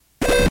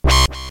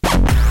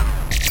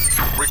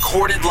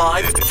Recorded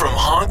live from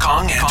Hong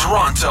Kong and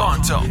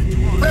Toronto.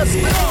 Let's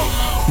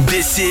go!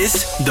 This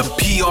is the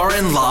PR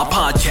and Law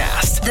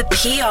Podcast. The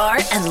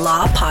PR and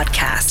Law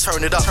Podcast.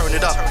 Turn it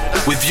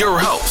up. With your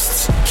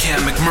hosts, Cam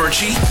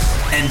McMurchie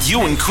and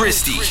Ewan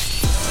Christie.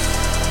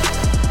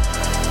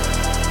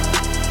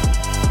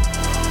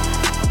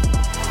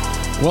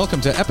 Welcome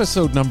to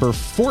episode number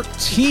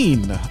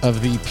 14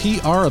 of the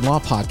PR and Law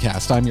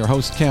Podcast. I'm your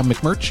host, Cam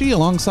McMurchie,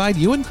 alongside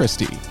Ewan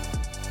Christie.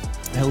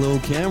 Hello,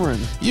 Cameron.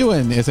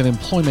 Ewan is an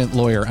employment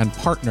lawyer and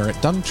partner at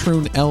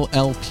Duntroon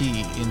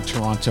LLP in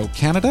Toronto,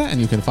 Canada,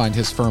 and you can find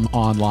his firm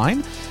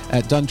online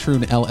at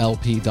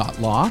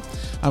duntroonllp.law.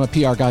 I'm a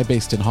PR guy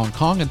based in Hong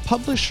Kong and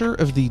publisher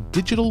of the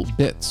Digital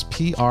Bits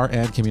PR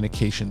and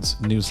Communications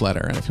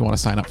newsletter. And if you want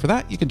to sign up for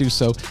that, you can do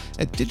so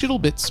at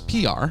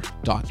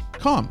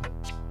digitalbitspr.com.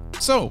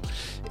 So,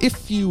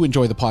 if you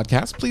enjoy the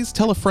podcast, please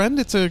tell a friend.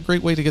 It's a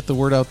great way to get the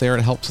word out there.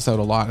 It helps us out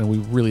a lot, and we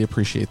really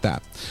appreciate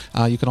that.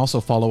 You can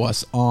also follow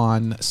us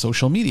on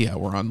social media.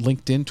 We're on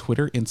LinkedIn,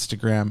 Twitter,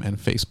 Instagram, and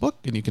Facebook,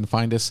 and you can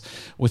find us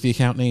with the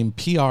account name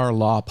PR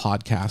Law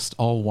Podcast,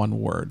 all one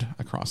word,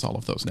 across all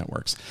of those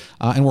networks.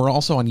 And we're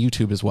also on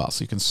YouTube as well,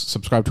 so you can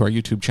subscribe to our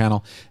YouTube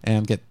channel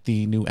and get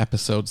the new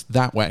episodes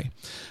that way.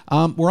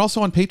 We're also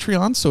on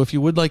Patreon, so if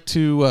you would like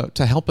to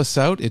help us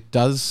out, it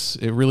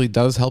really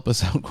does help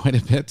us out quite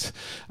a bit.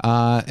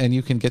 And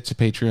you can get to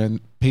Patreon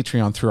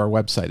through our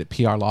website at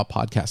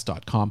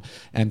prlawpodcast.com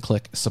and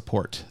click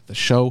support the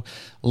show.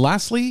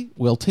 Lastly,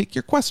 we'll take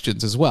your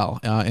questions as well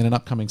in an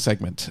upcoming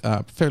segment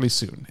fairly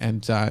soon.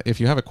 And if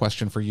you have a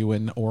question for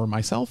Ewan or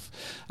myself,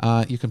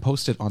 you can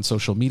post it on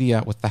social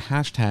media with the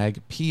hashtag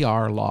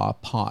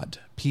PRLawPod,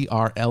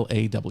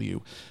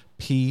 PRLAWPOD.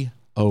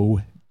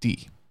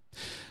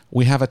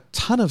 We have a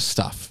ton of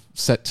stuff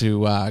set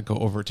to go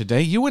over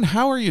today. Ewan,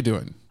 how are you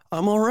doing?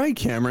 I'm all right,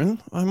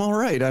 Cameron. I'm all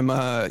right. I'm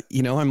a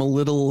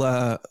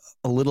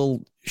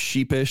little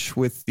sheepish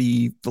with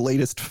the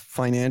latest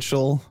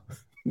financial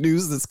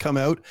news that's come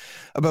out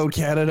about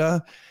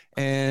Canada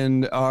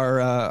and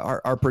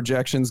our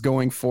projections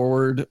going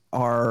forward.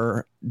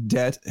 Our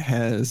debt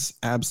has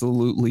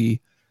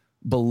absolutely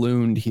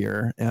ballooned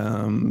here.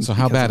 So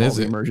how bad is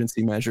it?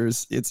 Emergency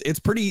measures. It's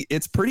pretty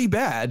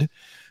bad.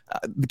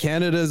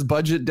 Canada's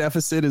budget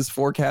deficit is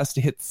forecast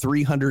to hit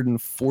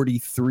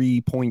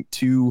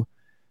 343.2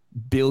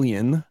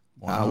 billion.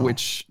 Wow.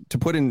 Which, to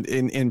put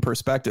in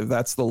perspective,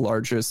 that's the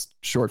largest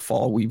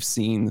shortfall we've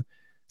seen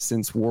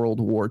since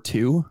World War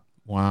II.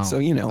 Wow. So,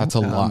 that's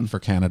a lot for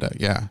Canada.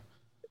 Yeah.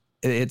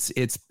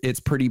 It's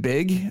pretty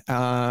big,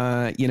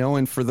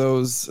 and for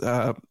those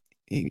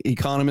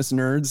economist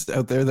nerds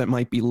out there that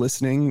might be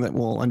listening that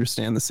will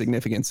understand the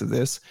significance of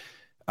this,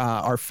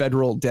 our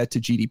federal debt to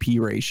GDP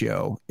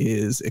ratio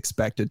is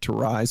expected to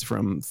rise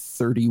from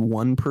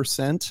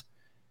 31%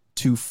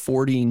 to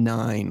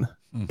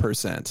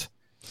 49%,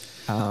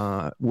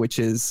 which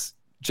is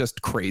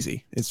just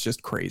crazy. It's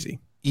just crazy.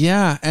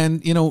 Yeah.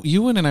 And,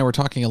 Ewan and I were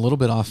talking a little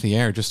bit off the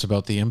air just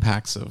about the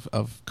impacts of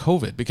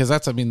COVID, because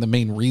that's, the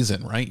main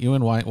reason, right?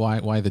 Ewan,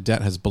 why the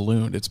debt has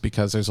ballooned. It's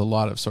because there's a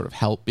lot of sort of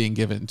help being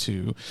given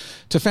to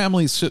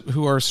families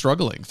who are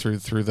struggling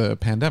through the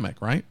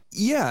pandemic, right?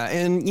 Yeah.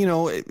 And,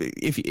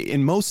 if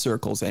in most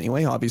circles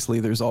anyway, obviously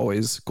there's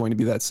always going to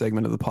be that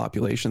segment of the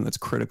population that's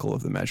critical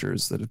of the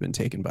measures that have been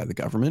taken by the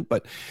government.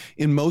 But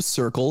in most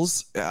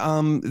circles,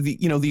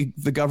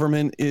 the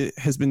government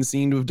has been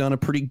seen to have done a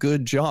pretty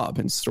good job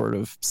in sort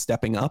of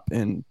stepping up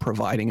and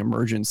providing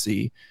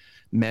emergency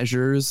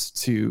measures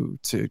to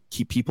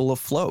keep people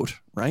afloat,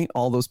 right?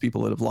 All those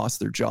people that have lost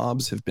their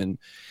jobs have been,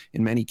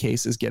 in many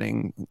cases,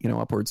 getting,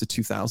 upwards of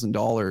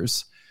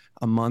 $2,000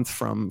 a month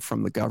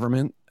from the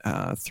government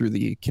through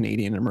the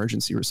Canadian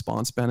Emergency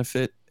Response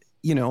Benefit.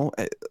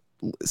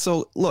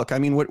 So look,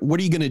 what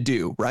are you going to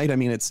do, right?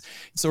 It's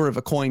sort of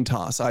a coin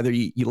toss. Either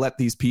you let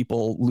these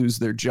people lose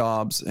their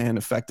jobs and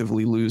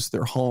effectively lose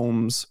their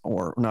homes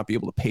or not be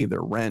able to pay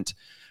their rent,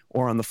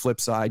 or on the flip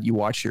side, you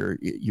watch your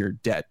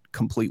debt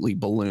completely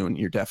balloon,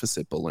 your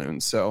deficit balloon.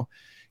 So,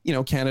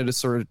 Canada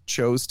sort of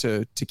chose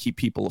to keep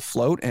people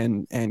afloat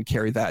and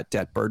carry that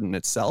debt burden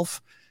itself.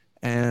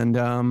 And,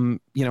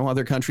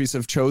 other countries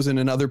have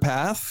chosen other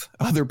paths,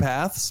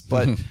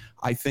 but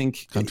I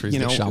think countries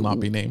that shall not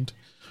be named.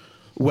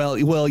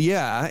 Well,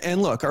 yeah.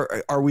 And look,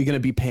 are we going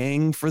to be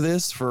paying for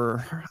this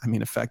for,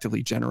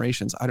 effectively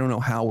generations? I don't know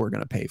how we're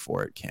going to pay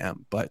for it,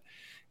 Cam, but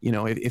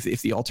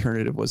if the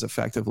alternative was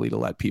effectively to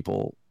let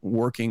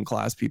working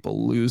class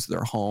people lose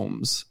their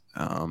homes,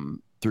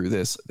 through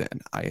this,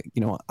 then I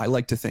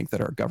like to think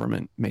that our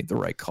government made the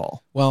right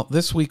call. Well,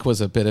 this week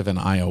was a bit of an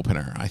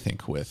eye-opener, I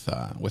think, with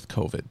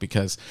COVID,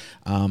 because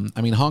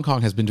Hong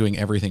Kong has been doing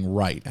everything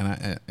right,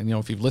 and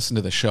if you've listened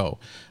to the show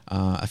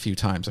a few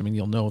times,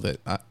 you'll know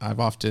that I've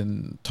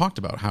often talked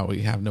about how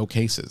we have no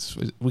cases.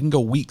 We can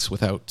go weeks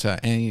without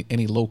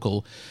any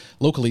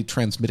locally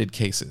transmitted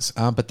cases,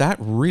 but that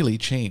really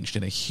changed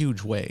in a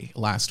huge way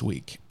last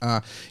week.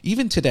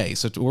 Even today,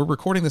 so we're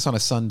recording this on a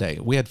Sunday,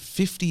 we had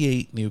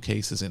 58 new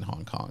cases in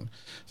Hong Kong.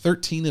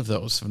 13 of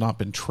those have not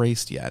been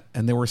traced yet,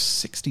 and there were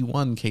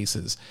 61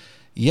 cases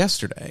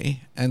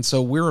yesterday. And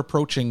so we're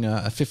approaching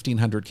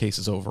 1,500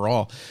 cases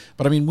overall.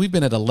 But I mean, we've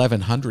been at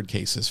 1,100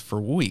 cases for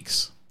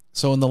weeks.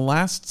 So in the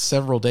last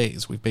several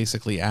days, we've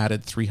basically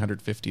added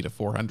 350 to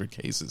 400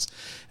 cases.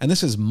 And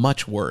this is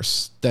much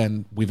worse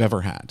than we've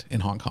ever had in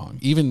Hong Kong.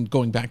 Even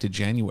going back to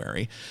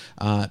January,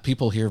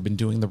 people here have been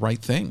doing the right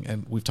thing.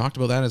 And we've talked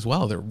about that as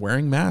well. They're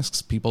wearing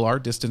masks. People are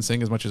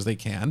distancing as much as they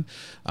can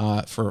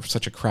for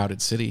such a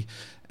crowded city.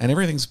 And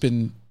everything's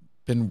been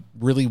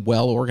really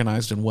well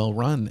organized and well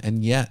run,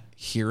 and yet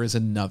here is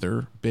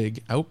another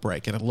big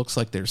outbreak, and it looks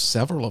like there's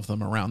several of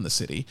them around the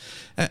city,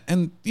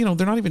 and you know,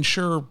 they're not even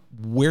sure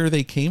where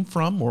they came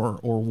from or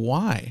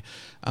why,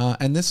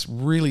 and this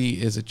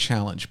really is a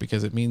challenge,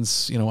 because it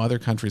means, you know, other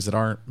countries that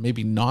are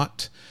maybe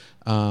not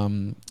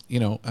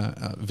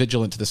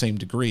vigilant to the same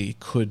degree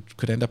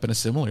could end up in a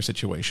similar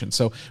situation.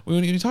 So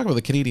when you talk about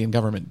the Canadian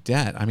government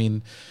debt, I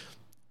mean,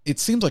 it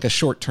seems like a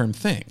short-term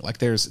thing. Like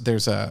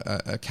there's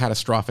a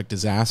catastrophic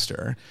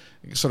disaster,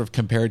 sort of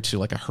compared to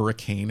like a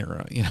hurricane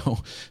or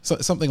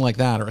something like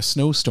that, or a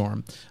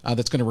snowstorm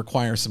that's going to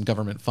require some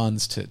government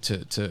funds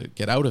to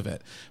get out of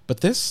it.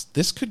 But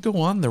this could go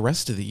on the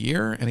rest of the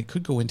year, and it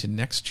could go into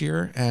next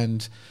year,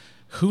 and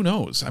who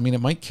knows? I mean,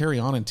 it might carry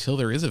on until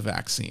there is a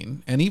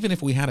vaccine. And even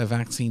if we had a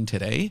vaccine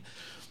today,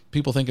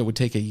 people think it would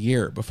take a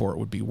year before it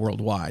would be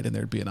worldwide, and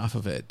there'd be enough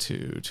of it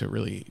to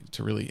really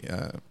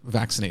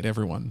vaccinate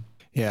everyone.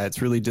 Yeah,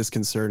 it's really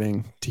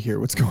disconcerting to hear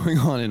what's going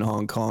on in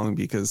Hong Kong,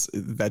 because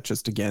that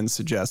just again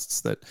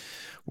suggests that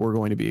we're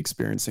going to be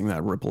experiencing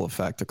that ripple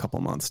effect a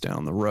couple months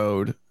down the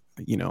road.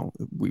 You know,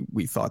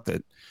 we thought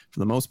that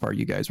for the most part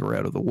you guys were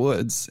out of the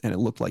woods, and it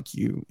looked like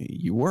you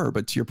were.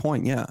 But to your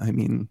point, yeah, I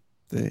mean,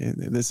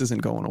 this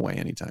isn't going away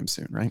anytime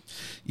soon, right?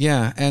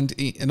 Yeah, and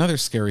another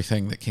scary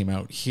thing that came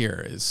out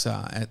here is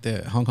at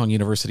the Hong Kong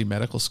University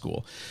Medical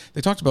School,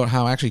 they talked about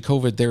how actually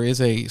COVID, there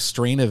is a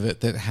strain of it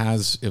that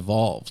has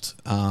evolved,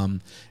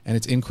 and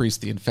it's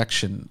increased the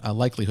infection,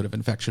 likelihood of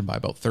infection by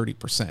about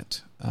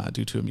 30%.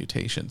 Due to a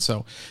mutation.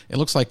 So it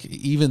looks like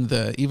even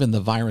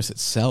the virus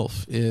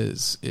itself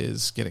is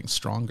getting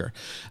stronger.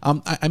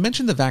 I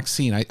mentioned the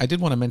vaccine. I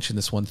did want to mention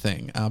this one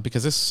thing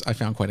because this I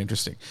found quite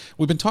interesting.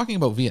 We've been talking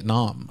about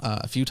Vietnam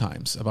a few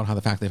times, about how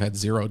the fact they've had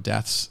 0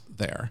 deaths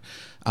there.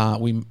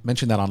 We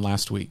mentioned that on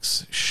last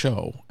week's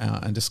show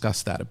and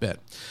discussed that a bit.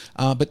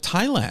 But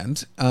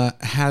Thailand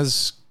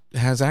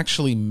has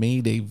actually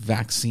made a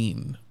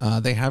vaccine.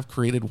 They have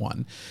created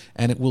one,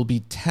 and it will be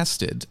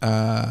tested.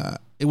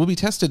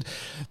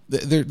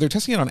 They're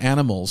testing it on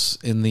animals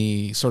in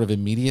the sort of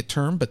immediate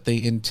term, but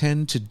they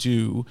intend to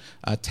do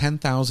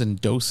 10,000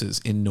 doses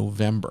in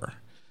November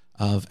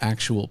of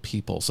actual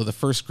people. So the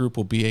first group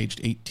will be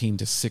aged 18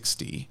 to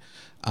 60.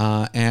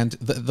 And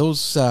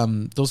those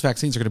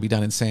vaccines are going to be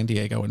done in San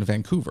Diego and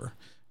Vancouver.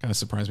 Kind of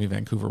surprised me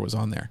Vancouver was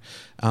on there.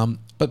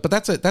 But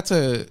that's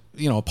a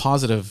a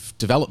positive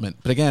development.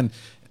 But again,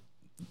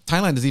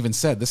 Thailand has even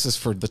said this is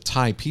for the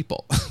Thai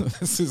people.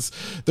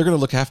 They're going to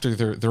look after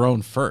their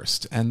own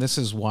first. And this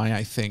is why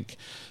I think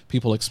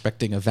people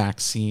expecting a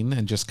vaccine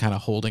and just kind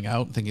of holding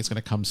out and thinking it's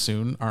going to come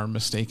soon are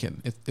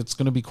mistaken. It's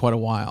going to be quite a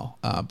while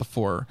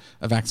before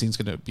a vaccine is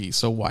going to be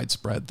so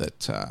widespread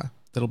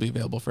that'll be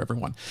available for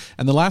everyone.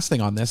 And the last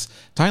thing on this,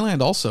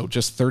 Thailand also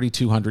just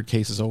 3,200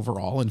 cases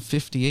overall and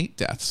 58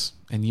 deaths.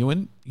 And you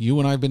and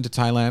I have been to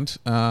Thailand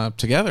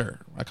together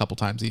a couple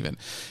times even.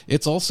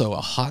 It's also a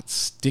hot,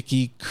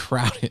 sticky,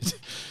 crowded,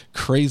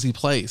 crazy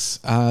place.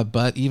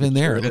 But even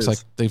there, it looks like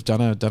they've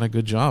done a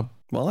good job.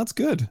 Well, that's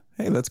good.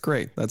 Hey, that's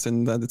great. That's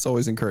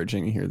always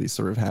encouraging to hear these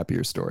sort of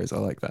happier stories. I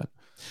like that.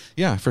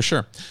 Yeah, for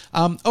sure.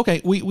 Okay,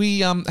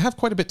 we have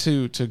quite a bit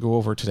to go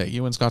over today.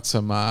 Ewan's got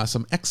some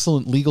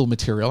excellent legal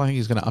material. I think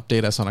he's going to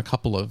update us on a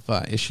couple of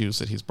issues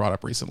that he's brought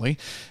up recently.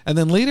 And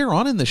then later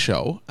on in the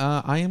show,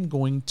 I am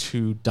going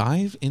to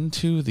dive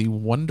into the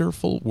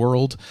wonderful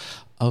world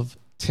of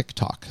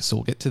TikTok. So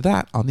we'll get to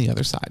that on the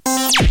other side.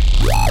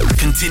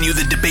 Continue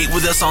the debate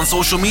with us on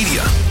social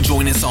media.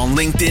 Join us on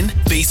LinkedIn,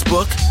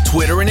 Facebook,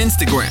 Twitter, and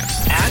Instagram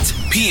at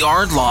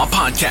PR Law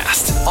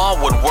Podcast. All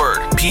one word,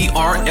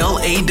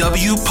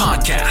 PRLAW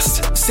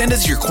Podcast. Send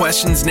us your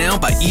questions now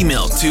by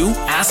email to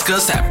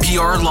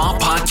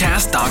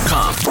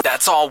askus@prlawpodcast.com.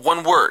 That's all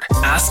one word,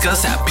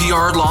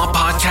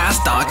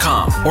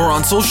 askus@prlawpodcast.com. Or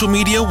on social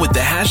media with the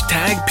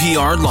hashtag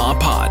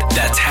PRLawPod.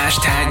 That's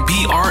hashtag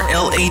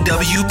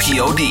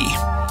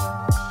PRLAWPOD.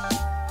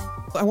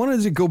 I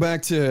wanted to go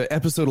back to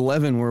episode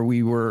 11 where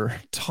we were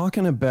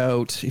talking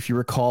about, if you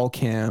recall,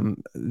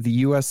 Cam, the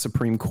U.S.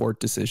 Supreme Court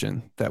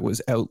decision that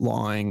was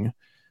outlawing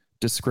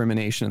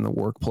discrimination in the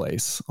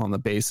workplace on the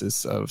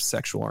basis of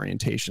sexual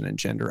orientation and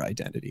gender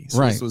identity.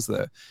 So This was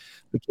the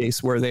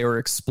case where they were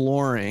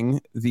exploring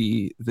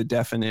the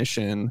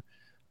definition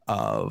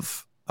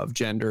of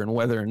gender and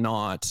whether or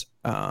not,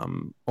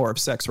 or of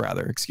sex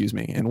rather, excuse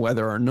me, and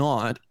whether or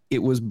not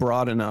it was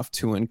broad enough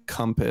to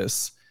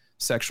encompass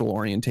sexual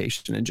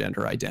orientation and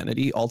gender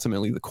identity.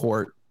 Ultimately, the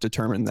court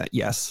determined that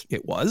yes,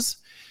 it was.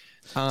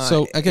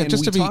 So again,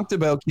 just to be talked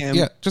about, Cam.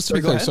 Yeah, just to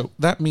be clear. So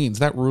that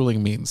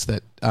ruling means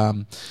that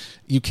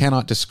you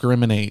cannot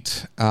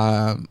discriminate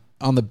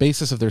on the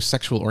basis of their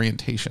sexual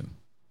orientation.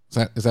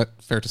 Is that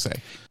fair to say?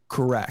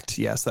 Correct.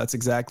 Yes, that's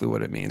exactly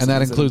what it means. And that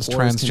means includes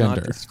employers cannot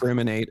transgender.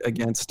 discriminate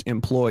against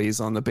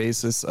employees on the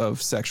basis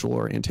of sexual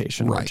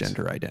orientation or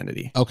gender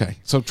identity. Okay,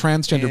 so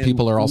transgender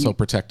people are also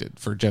protected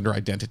for gender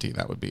identity.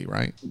 That would be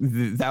right.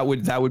 That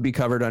would be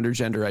covered under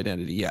gender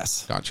identity.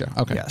 Yes. Gotcha.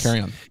 Okay, yes. Carry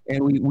on.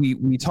 And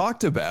we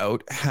talked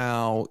about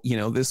how, you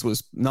know, this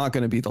was not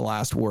going to be the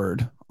last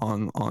word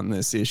on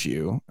this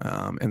issue,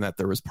 and that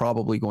there was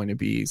probably going to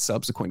be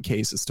subsequent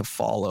cases to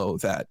follow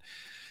that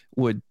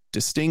would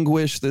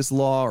distinguish this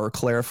law or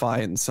clarify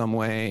it in some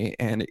way.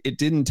 And it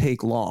didn't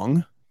take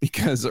long,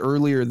 because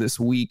earlier this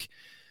week,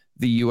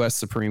 the U.S.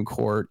 Supreme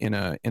Court in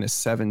a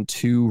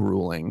 7-2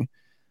 ruling,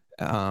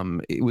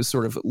 it was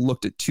sort of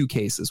looked at two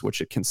cases,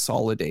 which it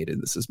consolidated.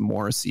 This is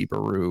Morrissey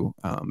Baru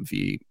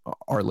v.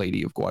 Our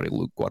Lady of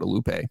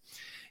Guadalupe.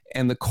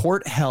 And the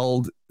court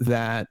held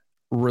that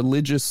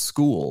religious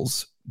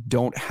schools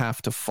don't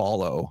have to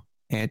follow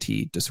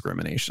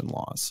anti-discrimination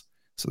laws.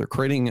 So they're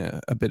creating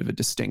a bit of a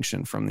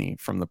distinction from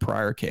the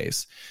prior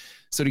case.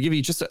 So to give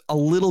you just a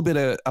little bit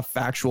of a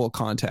factual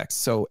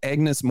context. So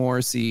Agnes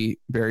Morrissey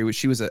Berry,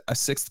 she was a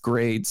 6th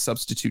grade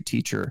substitute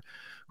teacher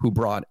who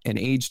brought an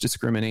age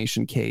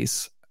discrimination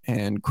case.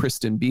 And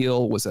Kristen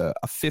Beal was a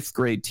 5th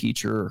grade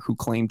teacher who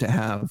claimed to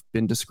have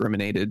been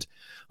discriminated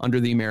under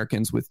the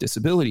Americans with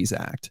Disabilities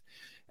Act.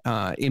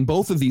 In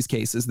both of these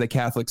cases, the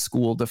Catholic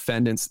school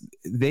defendants,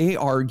 they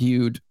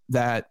argued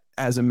that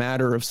as a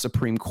matter of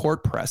Supreme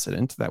Court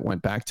precedent that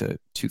went back to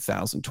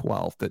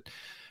 2012, that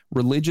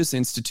religious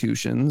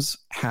institutions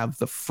have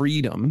the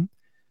freedom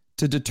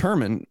to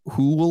determine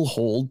who will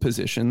hold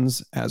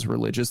positions as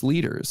religious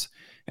leaders,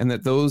 and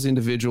that those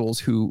individuals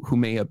who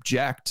may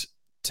object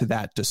to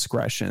that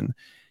discretion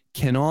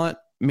cannot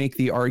make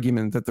the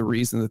argument that the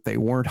reason that they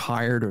weren't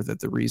hired or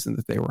that the reason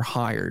that they were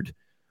hired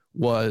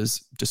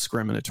was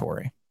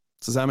discriminatory.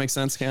 Does that make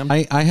sense, Cam?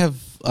 I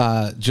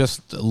have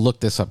just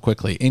looked this up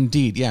quickly.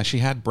 Indeed, yeah, she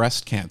had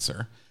breast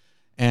cancer,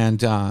 and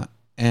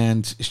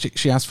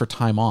she asked for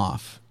time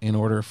off in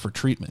order for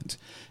treatment.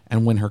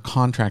 And when her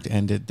contract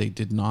ended, they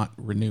did not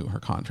renew her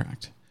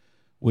contract,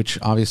 which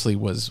obviously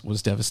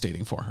was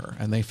devastating for her.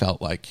 And they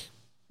felt like,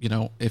 you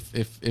know,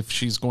 if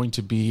she's going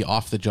to be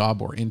off the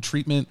job or in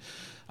treatment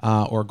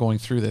or going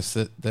through this,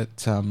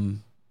 that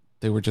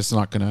they were just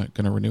not going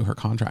to renew her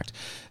contract.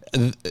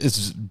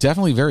 It's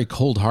definitely very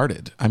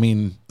cold-hearted. I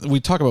mean,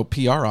 we talk about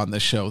PR on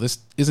this show. This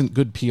isn't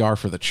good PR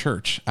for the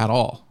church at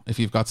all. If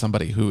you've got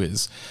somebody who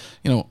is,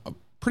 you know,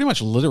 pretty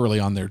much literally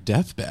on their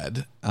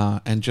deathbed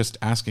and just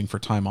asking for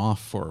time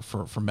off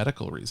for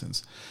medical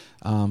reasons.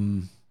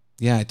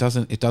 Yeah, it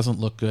doesn't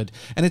look good.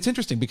 And it's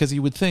interesting because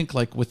you would think,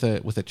 like with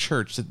a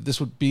church, that this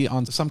would be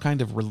on some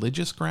kind of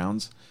religious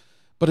grounds.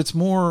 But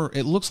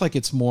it looks like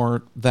it's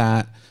more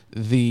that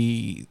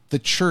the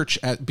church,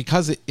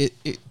 because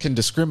it can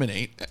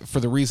discriminate for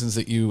the reasons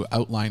that you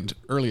outlined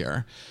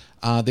earlier,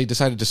 they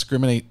decided to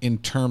discriminate in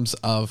terms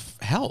of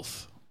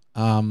health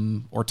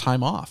or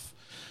time off,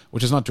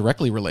 which is not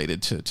directly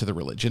related to the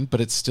religion,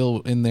 but it's still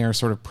in their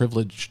sort of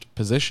privileged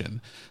position.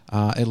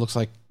 It looks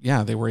like,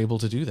 yeah, they were able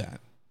to do that.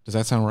 Does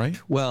that sound right?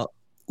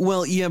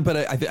 Well, yeah, but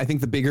I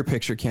think the bigger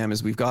picture, Cam,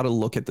 is we've got to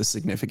look at the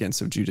significance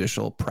of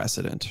judicial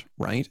precedent,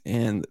 right?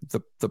 And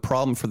the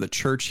problem for the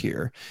church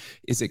here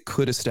is it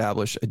could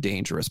establish a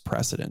dangerous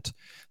precedent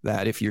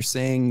that if you're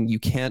saying you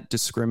can't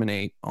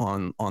discriminate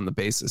on the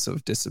basis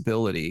of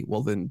disability,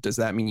 well, then does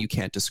that mean you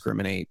can't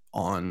discriminate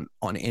on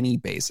any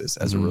basis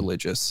as a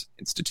religious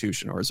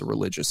institution or as a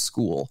religious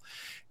school?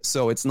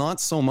 So it's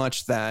not so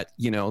much that,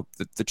 you know,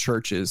 the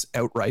church is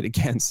outright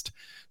against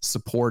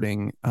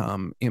supporting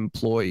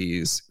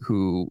employees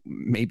who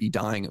may be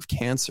dying of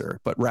cancer,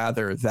 but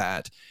rather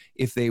that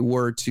if they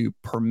were to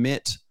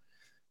permit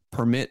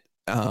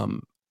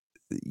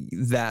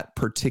that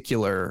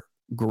particular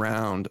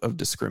ground of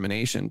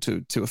discrimination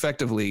to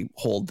effectively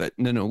hold that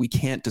no, we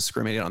can't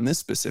discriminate on this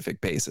specific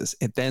basis,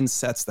 it then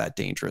sets that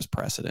dangerous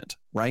precedent,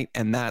 right?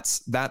 And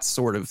that's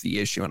sort of the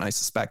issue, and I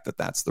suspect that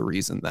that's the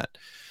reason that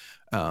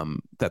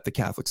the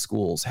Catholic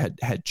schools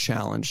had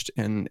challenged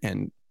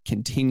and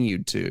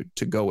continued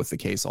to go with the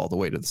case all the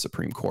way to the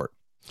Supreme Court.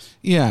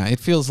 Yeah, it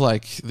feels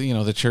like, you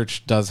know, the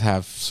church does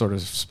have sort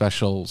of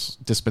special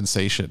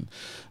dispensation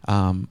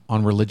on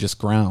religious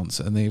grounds,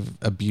 and they've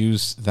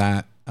abused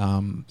that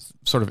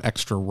sort of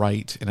extra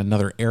right in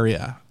another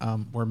area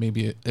where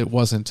maybe it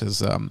wasn't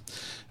as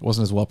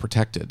well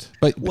protected.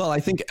 But I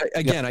think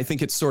again, I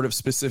think it sort of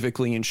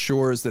specifically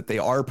ensures that they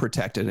are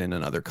protected in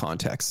another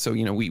context. So,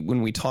 you know,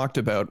 when we talked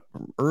about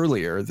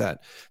earlier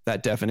that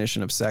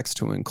definition of sex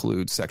to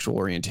include sexual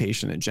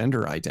orientation and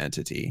gender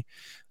identity,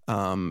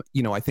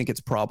 you know, I think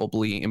it's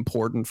probably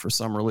important for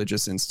some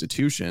religious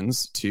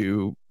institutions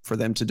for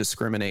them to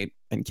discriminate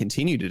and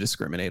continue to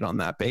discriminate on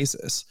that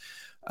basis.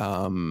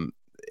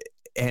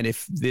 And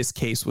if this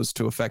case was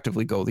to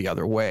effectively go the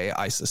other way,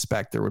 I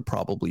suspect there would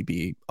probably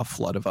be a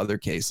flood of other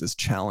cases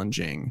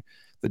challenging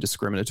the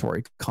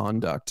discriminatory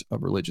conduct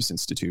of religious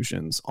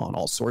institutions on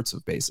all sorts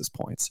of basis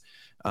points.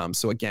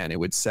 So again, it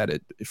would set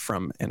it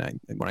from,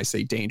 when I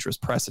say dangerous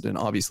precedent,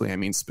 obviously I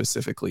mean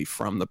specifically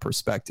from the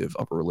perspective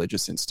of a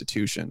religious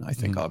institution. I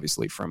think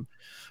obviously from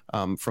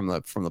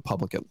the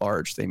public at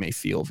large, they may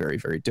feel very,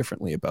 very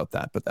differently about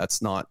that, but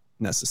that's not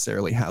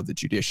necessarily how the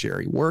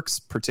judiciary works,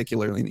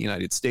 particularly in the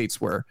United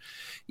States, where,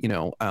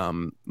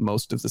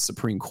 most of the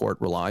Supreme Court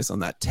relies on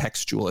that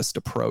textualist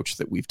approach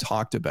that we've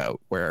talked about,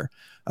 where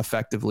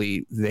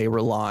effectively they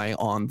rely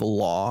on the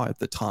law at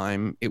the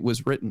time it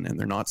was written, and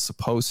they're not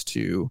supposed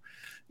to,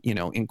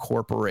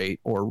 incorporate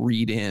or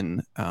read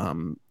in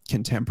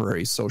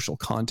contemporary social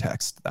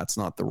context. That's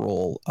not the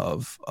role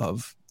of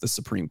the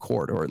Supreme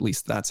Court, or at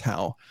least that's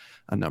how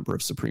a number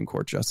of Supreme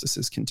Court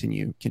justices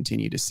continue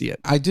to see it.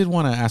 I did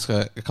want to ask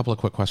a couple of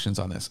quick questions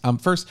on this.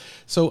 First,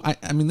 so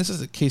I mean, this is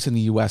a case in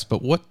the U.S.,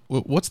 but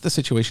what's the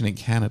situation in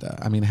Canada?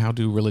 I mean, how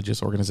do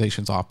religious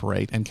organizations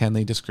operate, and can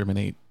they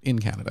discriminate in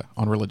Canada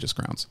on religious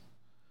grounds?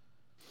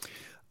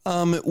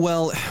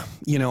 Well,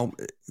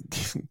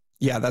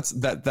 yeah,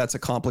 that's a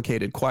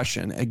complicated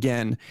question.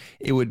 Again,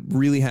 it would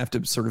really have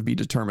to sort of be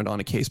determined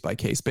on a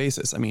case-by-case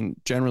basis. I mean,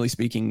 generally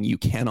speaking, you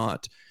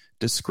cannot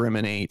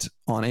discriminate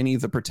on any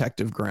of the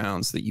protective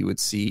grounds that you would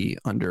see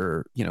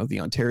under, the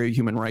Ontario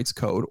Human Rights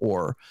Code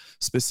or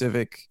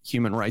specific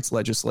human rights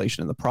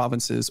legislation in the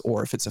provinces,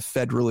 or if it's a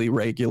federally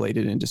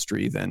regulated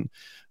industry, then,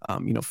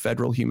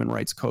 federal human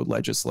rights code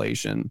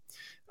legislation.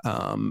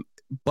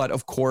 But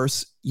of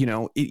course,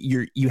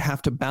 you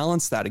have to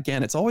balance that.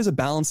 Again, it's always a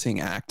balancing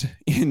act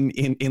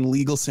in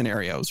legal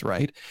scenarios,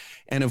 right?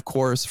 And of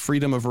course,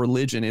 freedom of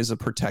religion is a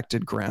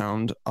protected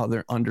ground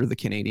under the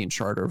Canadian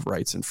Charter of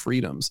Rights and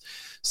Freedoms.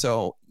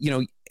 So,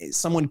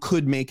 someone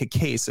could make a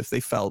case if they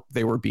felt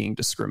they were being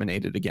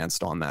discriminated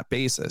against on that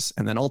basis.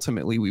 And then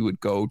ultimately we would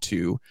go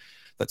to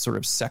that sort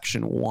of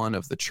section 1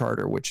 of the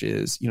charter, which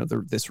is,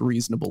 this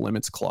reasonable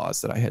limits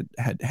clause that I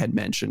had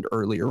mentioned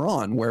earlier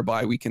on,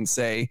 whereby we can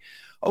say,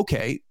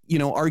 okay,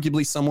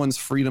 arguably someone's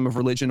freedom of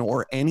religion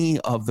or any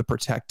of the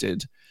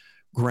protected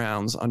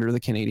grounds under the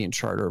Canadian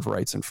Charter of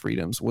Rights and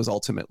Freedoms was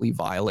ultimately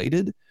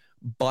violated,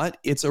 but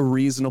it's a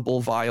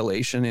reasonable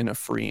violation in a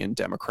free and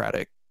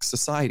democratic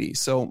society.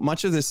 So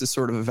much of this is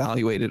sort of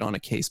evaluated on a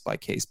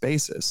case-by-case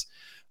basis.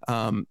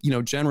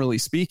 Generally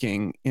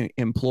speaking,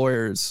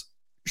 employers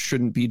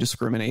shouldn't be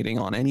discriminating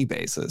on any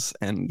basis,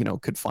 and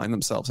could find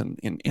themselves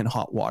in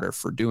hot water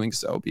for doing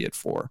so, be it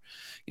for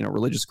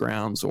religious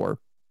grounds or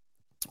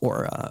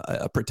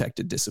a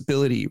protected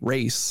disability,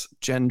 race,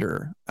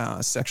 gender,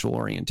 sexual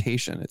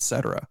orientation,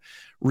 etc.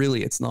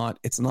 Really, it's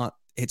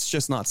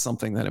just not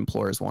something that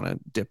employers want to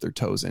dip their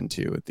toes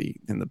into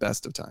in the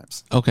best of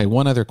times. Okay,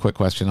 one other quick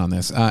question on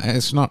this.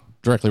 It's not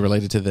directly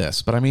related to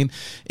this, but I mean,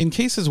 in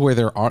cases where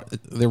there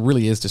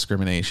really is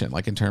discrimination,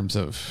 like in terms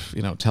of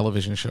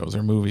television shows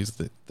or movies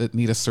that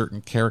need a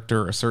certain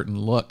character or a certain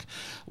look,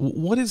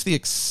 what is the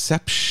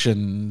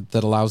exception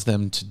that allows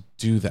them to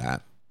do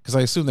that? Because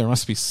I assume there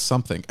must be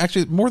something.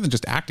 Actually, more than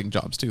just acting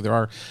jobs, too. There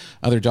are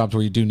other jobs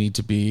where you do need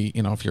to be,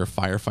 if you're a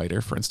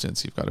firefighter, for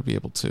instance, you've got to be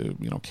able to,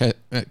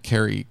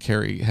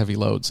 carry heavy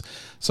loads.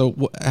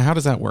 So how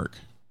does that work?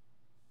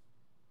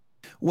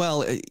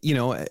 Well,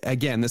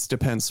 again, this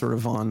depends sort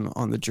of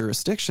on the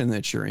jurisdiction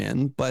that you're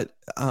in. But,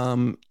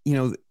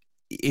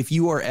 if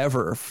you are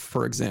ever,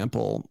 for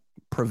example,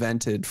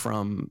 prevented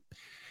from,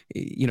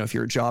 if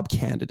you're a job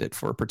candidate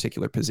for a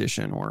particular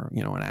position or,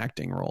 an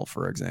acting role,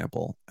 for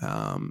example,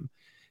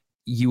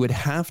 you would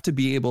have to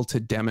be able to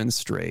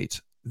demonstrate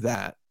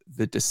that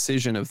the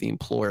decision of the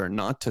employer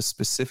not to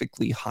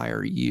specifically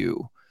hire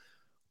you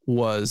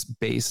was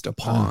based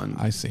upon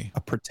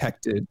a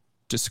protected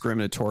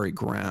discriminatory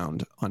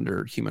ground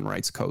under human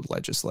rights code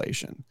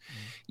legislation.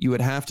 You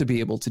would have to be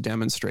able to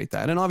demonstrate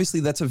that. And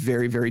obviously that's a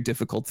very, very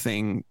difficult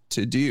thing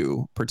to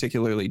do,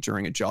 particularly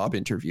during a job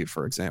interview.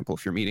 For example,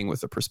 if you're meeting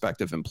with a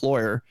prospective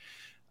employer,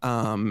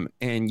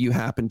 and you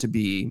happen to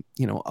be,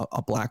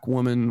 a Black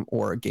woman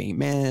or a gay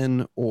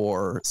man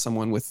or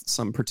someone with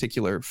some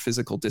particular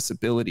physical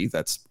disability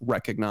that's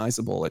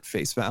recognizable at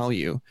face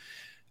value,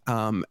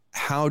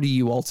 how do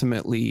you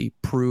ultimately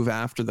prove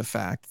after the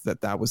fact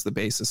that was the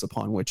basis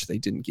upon which they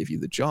didn't give you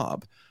the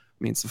job? I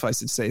mean,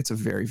 suffice it to say, it's a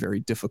very, very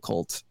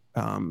difficult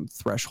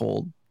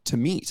threshold to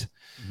meet.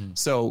 Mm-hmm.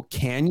 So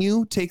can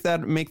you take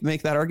that,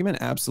 make that argument?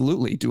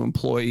 Absolutely. Do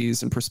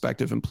employees and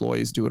prospective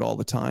employees do it all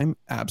the time?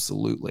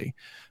 Absolutely.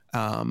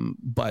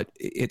 But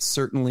it's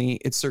certainly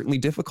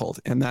difficult.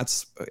 And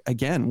that's,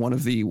 again, one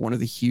of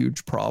the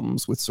huge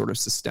problems with sort of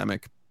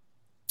systemic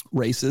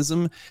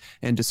racism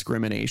and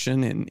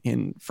discrimination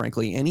in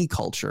frankly, any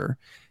culture,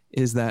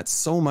 is that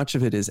so much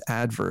of it is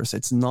adverse.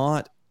 It's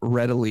not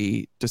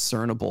readily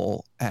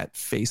discernible at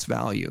face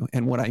value.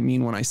 And what I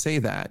mean when I say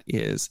that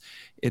is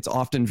it's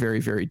often very,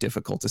 very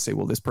difficult to say,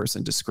 well, this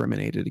person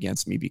discriminated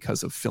against me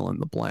because of fill in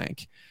the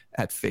blank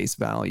at face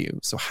value.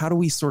 So how do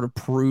we sort of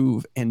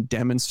prove and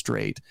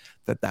demonstrate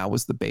that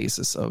was the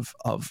basis of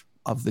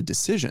of the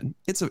decision.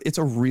 It's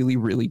a really,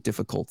 really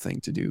difficult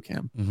thing to do,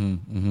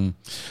 Cam.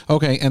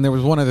 Okay. And there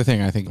was one other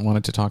thing I think I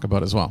wanted to talk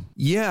about as well.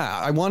 Yeah,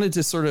 I wanted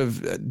to sort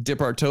of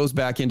dip our toes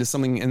back into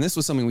something, and this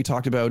was something we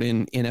talked about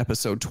in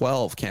episode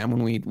 12, Cam,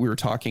 when we were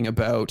talking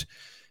about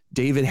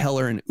David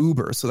Heller and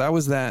Uber. So that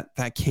was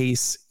that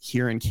case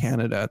here in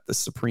Canada at the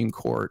Supreme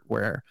Court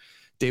where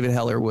David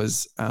Heller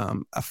was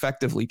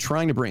effectively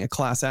trying to bring a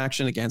class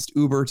action against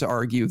Uber to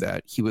argue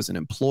that he was an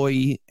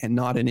employee and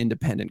not an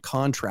independent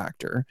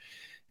contractor.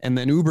 And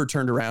then Uber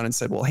turned around and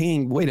said, well,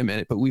 hey, wait a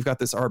minute, but we've got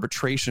this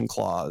arbitration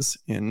clause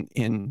in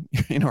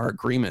our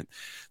agreement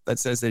that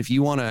says that if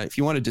you want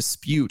to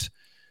dispute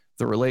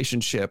the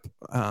relationship,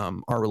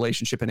 our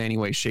relationship in any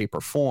way, shape,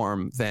 or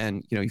form,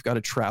 then you've got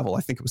to travel.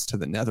 I think it was to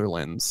the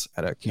Netherlands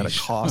at a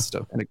cost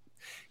of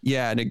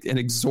an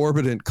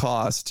exorbitant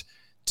cost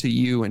to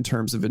you in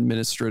terms of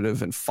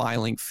administrative and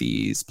filing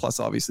fees, plus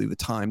obviously the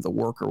time the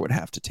worker would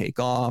have to take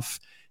off,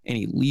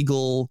 any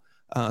legal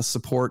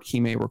support he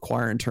may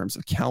require in terms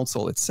of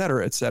counsel, et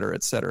cetera, et cetera,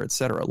 et cetera, et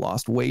cetera,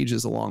 lost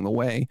wages along the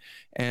way.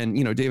 And,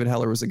 David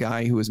Heller was a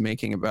guy who was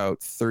making about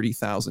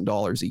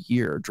 $30,000 a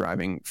year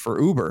driving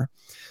for Uber.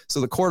 So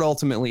the court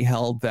ultimately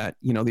held that,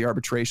 the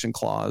arbitration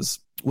clause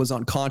was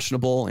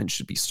unconscionable and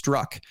should be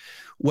struck.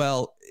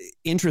 Well,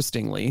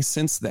 interestingly,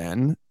 since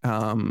then,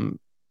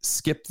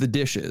 Skip the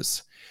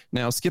Dishes.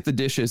 Now, Skip the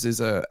Dishes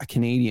is a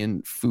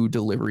Canadian food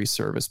delivery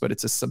service, but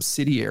it's a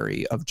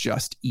subsidiary of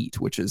Just Eat,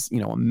 which is,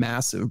 a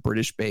massive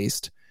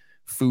British-based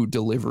food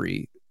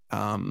delivery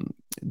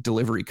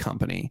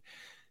company.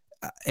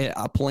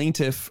 A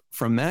plaintiff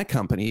from that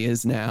company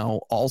is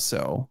now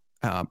also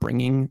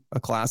bringing a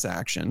class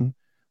action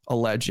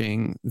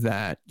alleging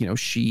that,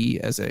 she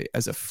as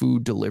a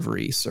food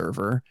delivery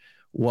server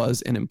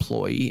was an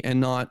employee and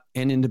not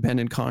an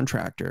independent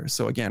contractor.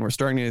 So again, we're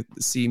starting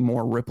to see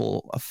more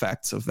ripple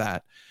effects of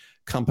that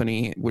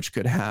company, which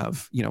could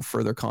have,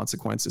 further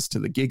consequences to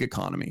the gig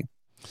economy.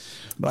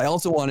 But I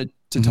also wanted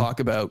to talk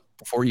about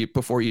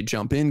before you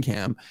jump in,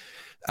 Cam,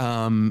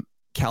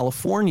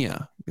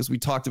 California, because we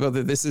talked about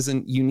that this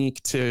isn't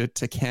unique to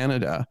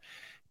Canada.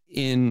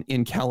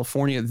 In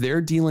California,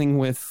 they're dealing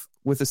with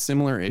a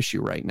similar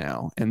issue right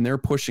now, and they're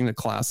pushing to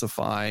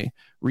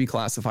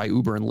reclassify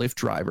Uber and Lyft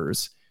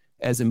drivers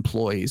as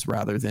employees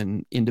rather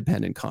than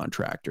independent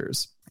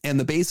contractors. And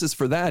the basis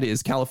for that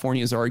is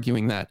California is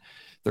arguing that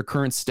their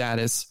current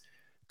status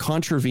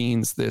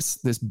contravenes this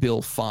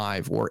Bill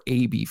 5 or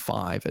AB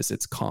 5 as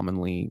it's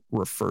commonly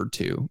referred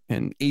to.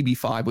 And AB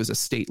 5 was a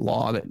state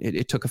law that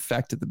it took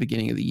effect at the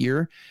beginning of the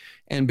year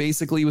and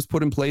basically was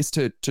put in place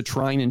to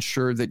try and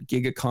ensure that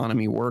gig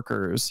economy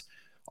workers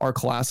are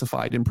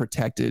classified and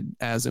protected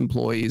as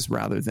employees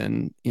rather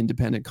than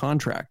independent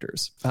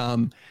contractors.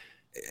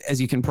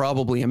 As you can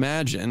probably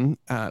imagine,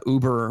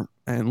 Uber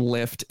and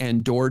Lyft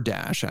and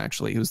DoorDash,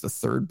 actually, who's the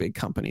third big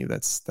company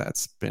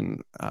that's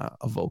been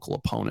a vocal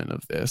opponent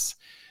of this,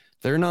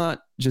 they're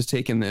not just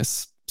taking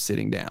this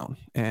sitting down.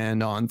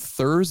 And on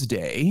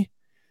Thursday,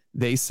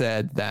 Uber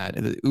said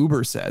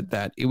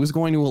that it was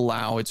going to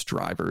allow its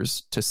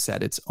drivers to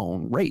set its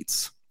own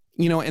rates.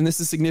 And this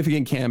is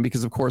significant, Cam,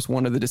 because of course,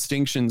 one of the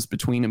distinctions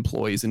between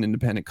employees and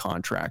independent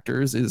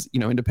contractors is,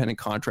 independent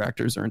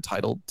contractors are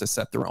entitled to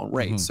set their own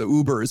rates. So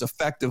Uber is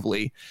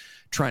effectively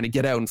trying to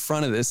get out in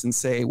front of this and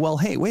say, well,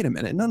 hey, wait a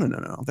minute. No.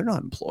 They're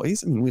not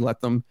employees. I mean, we let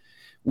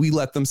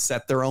them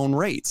set their own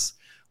rates.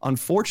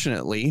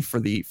 Unfortunately for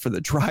the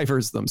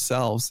drivers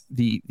themselves,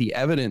 the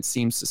evidence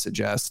seems to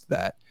suggest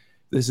that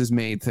this has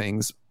made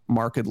things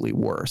markedly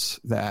worse,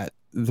 that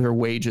their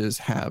wages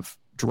have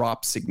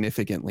dropped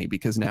significantly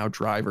because now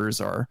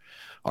drivers are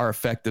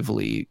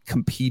effectively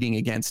competing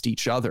against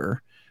each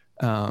other,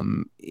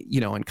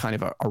 in kind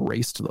of a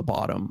race to the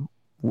bottom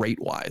rate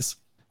wise.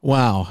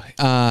 Wow.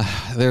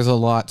 There's a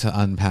lot to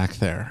unpack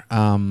there.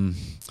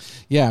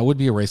 Yeah, it would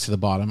be a race to the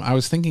bottom. I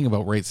was thinking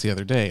about rates the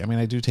other day. I mean,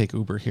 I do take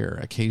Uber here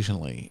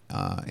occasionally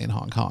in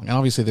Hong Kong. And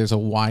obviously there's a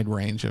wide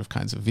range of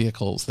kinds of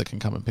vehicles that can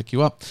come and pick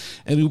you up.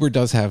 And Uber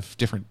does have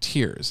different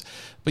tiers.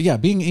 But yeah,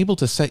 being able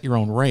to set your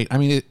own rate, I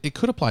mean, it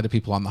could apply to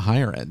people on the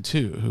higher end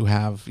too, who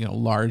have,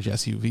 large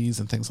SUVs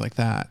and things like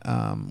that,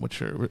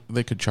 which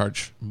they could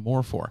charge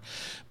more for.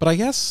 But I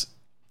guess,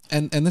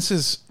 and this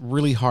is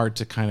really hard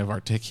to kind of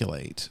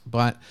articulate,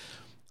 but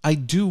I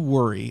do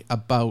worry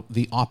about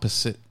the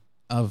opposite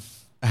of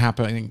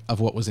happening of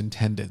what was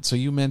intended. So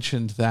you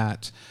mentioned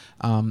that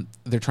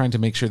they're trying to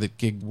make sure that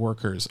gig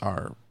workers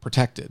are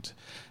protected.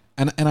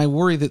 And I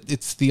worry that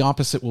it's the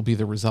opposite will be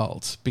the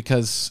result,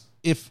 because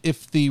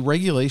if the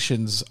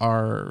regulations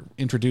are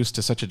introduced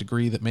to such a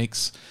degree that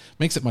makes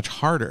it much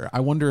harder,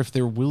 I wonder if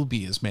there will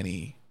be as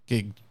many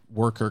gig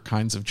worker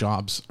kinds of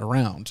jobs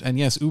around. And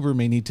yes, Uber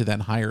may need to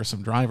then hire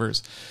some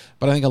drivers,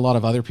 but I think a lot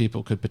of other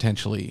people could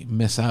potentially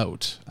miss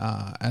out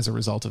as a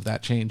result of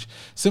that change.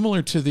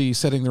 Similar to the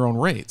setting their own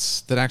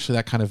rates,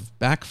 that kind of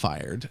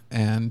backfired,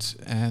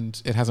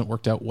 and it hasn't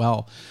worked out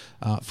well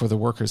for the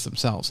workers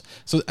themselves.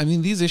 So I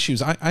mean, these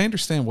issues, I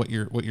understand what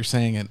you're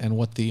saying and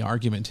what the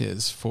argument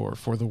is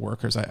for the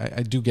workers.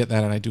 I do get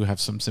that, and I do have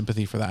some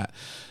sympathy for that.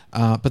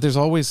 But there's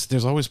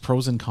always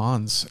pros and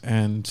cons,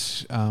 and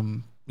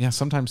yeah,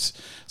 sometimes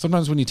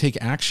when you take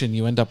action,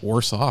 you end up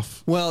worse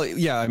off. Well,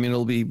 yeah, I mean,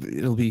 it'll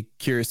be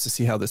curious to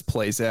see how this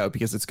plays out,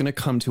 because it's going to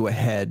come to a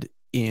head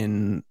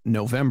in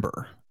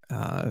November.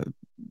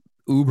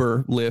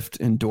 Uber, Lyft,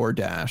 and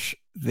DoorDash,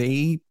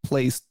 they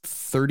placed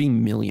 $30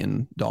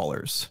 million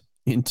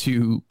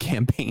into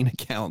campaign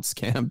accounts.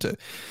 They're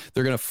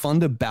going to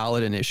fund a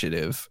ballot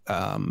initiative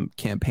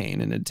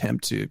campaign in an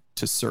attempt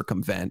to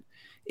circumvent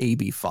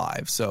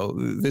AB5. So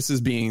this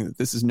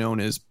is known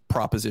as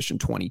Proposition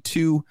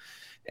 22.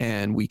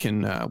 And we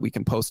can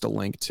post a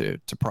link to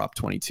Prop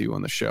 22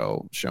 on the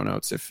show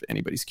notes if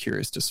anybody's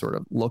curious to sort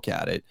of look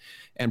at it.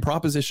 And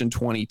Proposition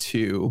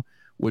 22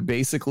 would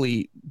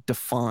basically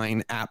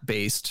define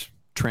app-based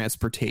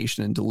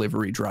transportation and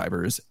delivery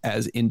drivers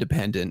as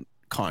independent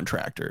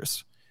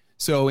contractors.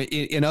 So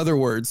in other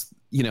words,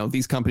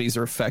 these companies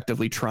are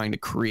effectively trying to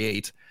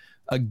create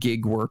a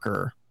gig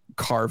worker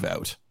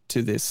carve-out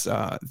to this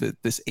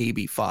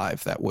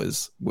AB5 that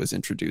was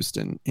introduced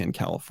in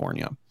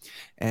California,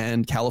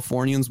 and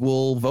Californians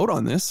will vote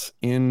on this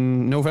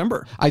in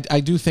November.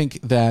 I do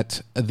think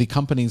that the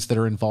companies that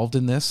are involved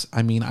in this,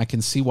 I mean, I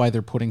can see why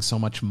they're putting so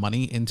much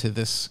money into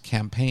this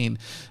campaign,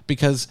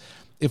 because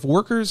if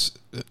workers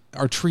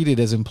are treated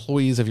as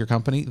employees of your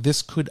company,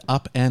 this could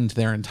upend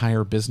their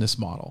entire business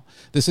model.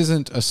 This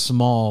isn't a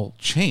small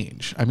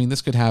change. I mean,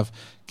 this could have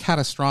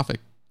catastrophic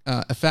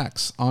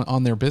effects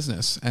on their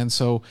business, and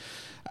so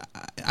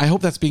I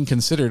hope that's being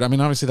considered. I mean,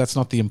 obviously that's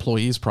not the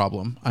employees'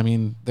 problem. I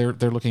mean, they're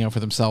looking out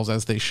for themselves,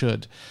 as they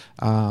should.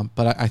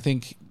 But I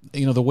think,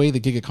 the way the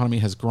gig economy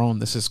has grown,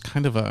 this is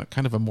kind of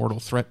a mortal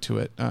threat to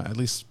it, at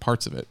least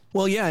parts of it.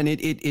 Well, yeah, and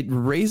it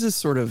raises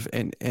sort of,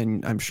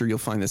 and I'm sure you'll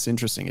find this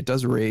interesting. It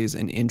does raise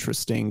an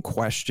interesting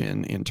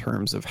question in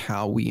terms of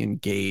how we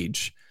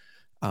engage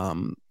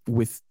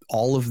with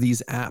all of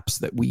these apps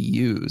that we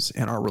use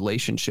and our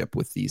relationship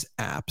with these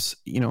apps.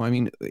 I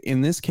mean,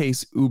 in this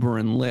case, Uber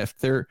and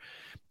Lyft,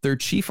 their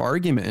chief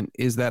argument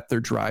is that their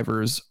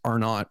drivers are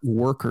not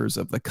workers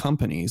of the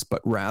companies,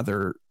 but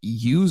rather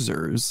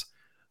users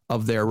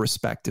of their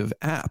respective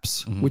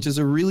apps, which is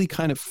a really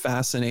kind of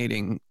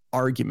fascinating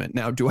argument.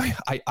 Now,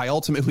 I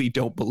ultimately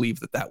don't believe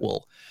that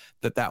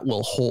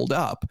will hold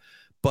up,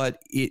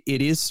 but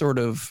it is sort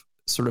of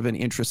an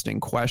interesting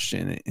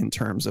question in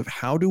terms of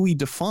how do we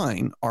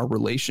define our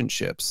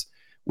relationships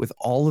with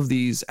all of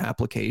these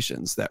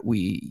applications that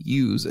we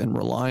use and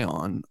rely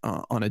on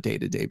a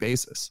day-to-day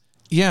basis.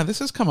 Yeah, this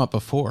has come up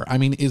before. I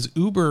mean, is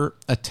Uber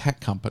a tech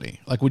company?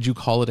 Like, would you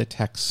call it a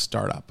tech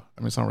startup?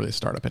 I mean, it's not really a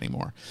startup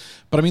anymore.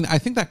 But I mean, I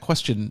think that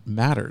question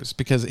matters,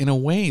 because in a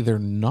way they're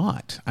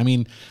not. I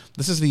mean,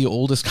 this is the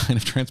oldest kind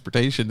of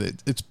transportation.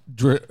 It's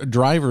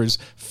drivers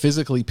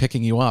physically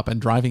picking you up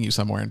and driving you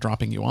somewhere and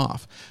dropping you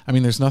off. I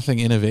mean, there's nothing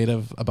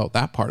innovative about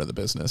that part of the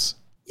business.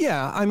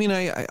 Yeah, I mean,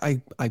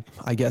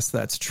 I guess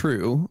that's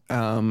true.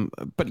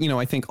 But,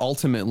 I think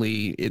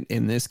ultimately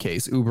in this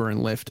case, Uber and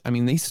Lyft, I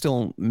mean, they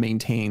still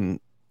maintain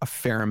a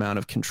fair amount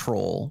of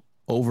control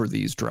over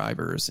these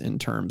drivers in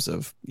terms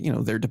of,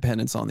 their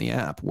dependence on the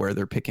app, where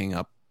they're picking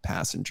up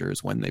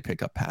passengers, when they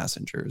pick up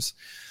passengers,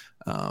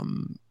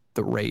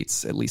 the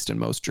rates, at least in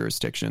most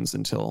jurisdictions,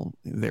 until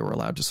they were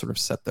allowed to sort of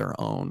set their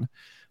own.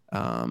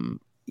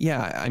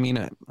 Yeah, I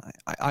mean,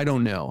 I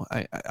don't know.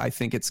 I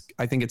think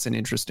it's an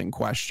interesting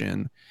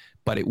question,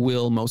 but it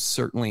will most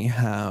certainly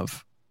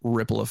have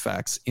ripple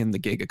effects in the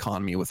gig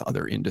economy with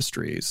other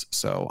industries.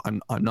 So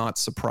I'm not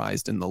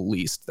surprised in the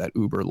least that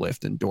Uber,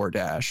 Lyft, and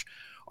DoorDash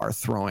are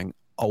throwing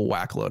a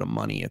whack load of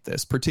money at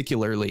this,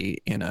 particularly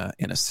in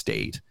a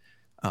state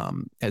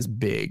as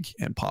big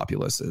and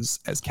populous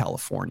as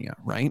California,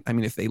 right? I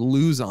mean, if they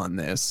lose on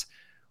this,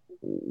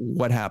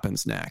 what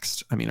happens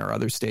next? I mean, are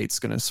other states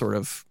going to sort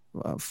of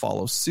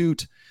follow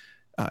suit?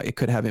 It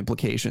could have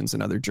implications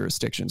in other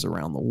jurisdictions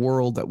around the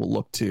world that will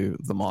look to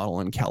the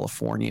model in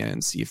California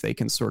and see if they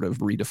can sort of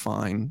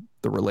redefine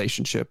the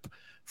relationship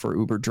for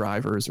Uber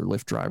drivers or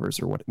Lyft drivers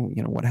or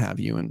what have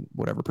you in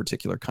whatever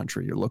particular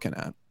country you're looking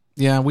at.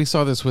 Yeah, we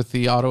saw this with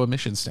the auto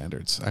emission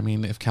standards. I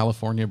mean, if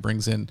California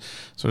brings in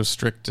sort of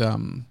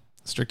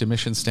strict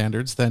emission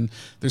standards, then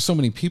there's so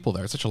many people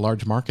there. It's such a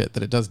large market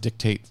that it does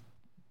dictate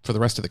for the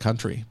rest of the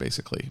country,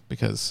 basically,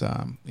 because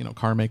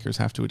car makers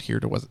have to adhere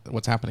to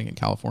what's happening in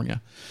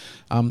California.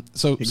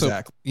 Exactly.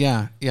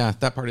 So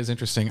that part is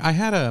interesting. I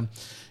had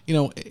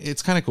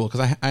it's kind of cool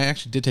because I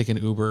actually did take an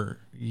Uber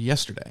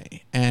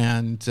yesterday,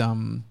 and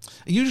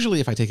usually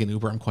if I take an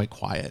Uber, I'm quite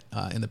quiet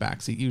in the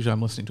backseat. Usually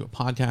I'm listening to a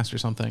podcast or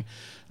something.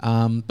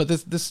 But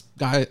this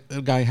guy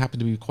happened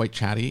to be quite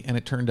chatty, and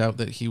it turned out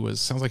that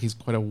sounds like he's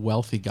quite a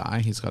wealthy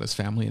guy. He's got his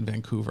family in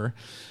Vancouver.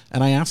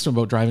 And I asked him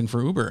about driving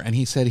for Uber, and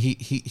he said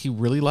he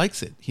really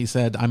likes it. He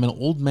said, I'm an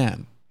old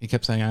man. He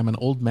kept saying, I'm an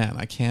old man.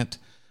 I can't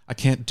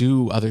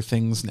do other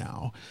things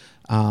now.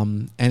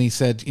 And he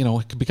said,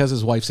 because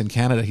his wife's in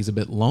Canada, he's a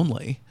bit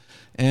lonely.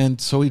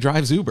 And so he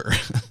drives Uber.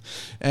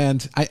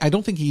 And I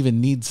don't think he even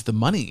needs the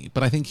money,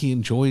 but I think he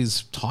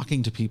enjoys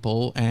talking to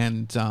people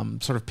and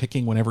sort of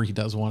picking whenever he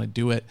does want to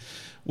do it,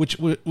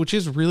 which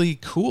is really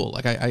cool.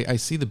 Like I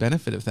see the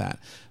benefit of that.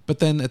 But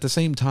then at the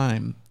same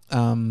time,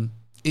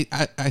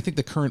 I think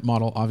the current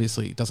model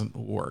obviously doesn't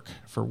work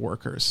for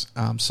workers.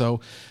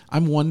 So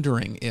I'm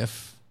wondering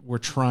if we're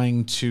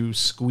trying to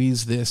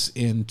squeeze this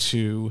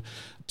into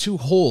two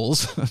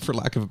holes, for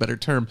lack of a better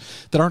term,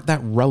 that aren't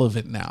that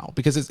relevant now,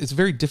 because it's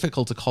very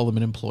difficult to call them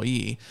an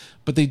employee,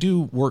 but they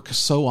do work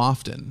so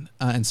often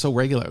and so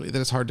regularly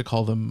that it's hard to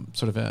call them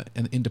sort of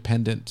an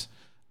independent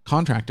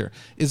contractor.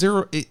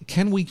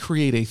 Can we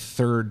create a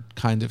third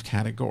kind of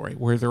category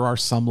where there are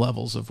some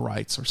levels of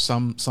rights or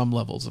some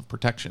levels of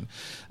protection?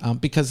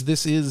 Because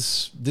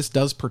this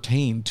does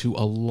pertain to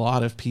a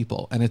lot of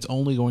people, and it's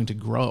only going to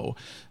grow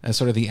as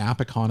sort of the app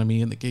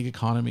economy and the gig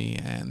economy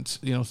and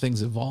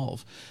things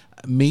evolve.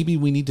 Maybe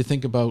we need to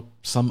think about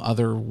some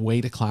other way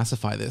to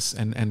classify this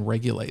and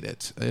regulate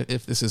it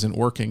if this isn't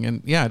working.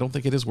 And yeah, I don't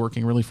think it is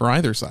working really for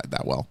either side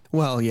that well.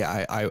 Well,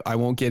 yeah, I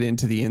won't get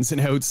into the ins and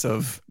outs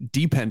of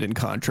dependent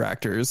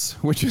contractors,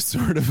 which is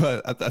sort of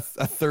a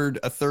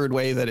third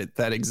way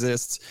that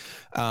exists.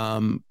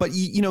 But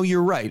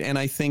you're right. And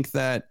I think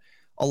that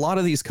a lot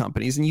of these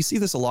companies, and you see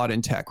this a lot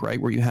in tech, right,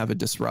 where you have a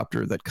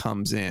disruptor that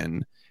comes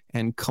in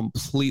and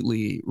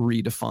completely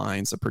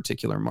redefines a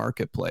particular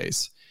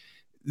marketplace,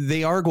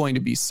 they are going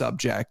to be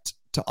subject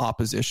to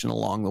opposition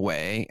along the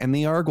way, and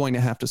they are going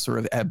to have to sort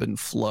of ebb and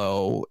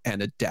flow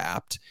and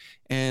adapt.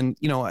 And,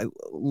 I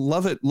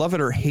love it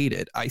or hate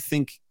it. I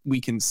think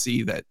we can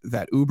see that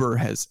Uber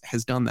has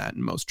done that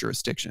in most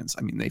jurisdictions.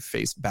 I mean, they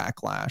faced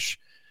backlash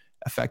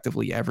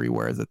effectively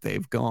everywhere that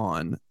they've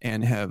gone,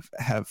 and have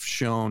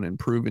shown and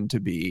proven to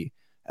be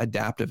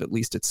adaptive, at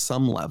least at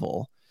some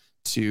level,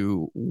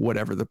 to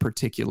whatever the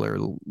particular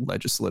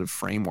legislative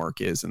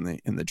framework is in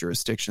the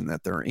jurisdiction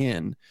that they're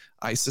in.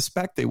 I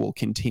suspect they will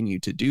continue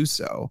to do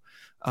so.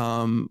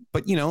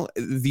 But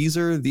these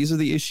are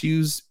the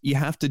issues you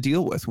have to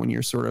deal with when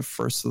you're sort of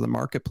first to the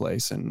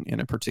marketplace in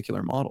a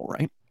particular model,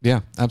 right? Yeah,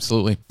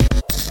 absolutely.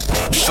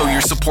 Show your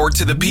support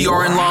to the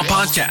PR and Law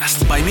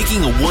podcast by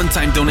making a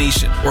one-time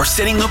donation or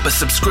setting up a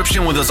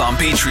subscription with us on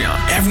Patreon.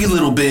 Every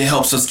little bit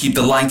helps us keep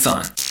the lights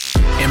on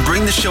and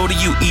bring the show to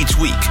you each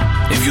week.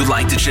 If you'd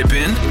like to chip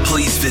in,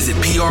 please visit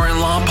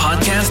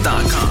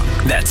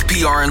prandlawpodcast.com. That's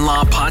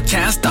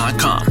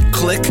prandlawpodcast.com.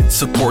 Click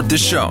support the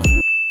show.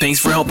 Thanks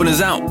for helping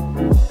us out.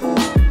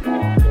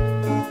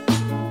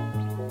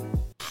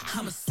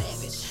 I'm a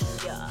savage.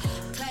 Yeah.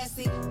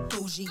 Classy,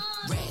 bougie,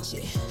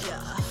 ratchet.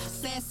 Yeah.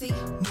 Sassy,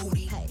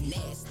 moody,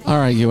 nasty. All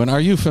right, Ewan,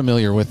 are you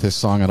familiar with this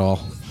song at all?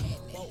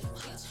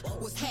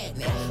 What's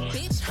happening?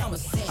 Bitch, I'm a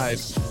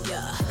savage.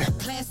 Yeah.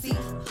 Classy.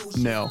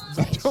 No,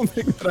 I don't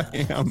think that I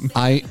am.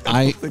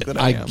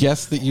 I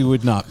guess that you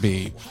would not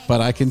be,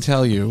 but I can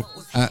tell you,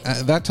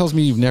 that tells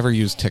me you've never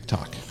used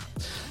TikTok.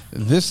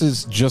 This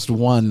is just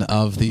one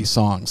of the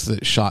songs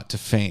that shot to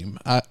fame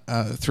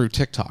through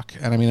TikTok.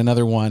 And I mean,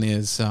 another one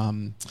is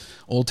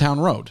Old Town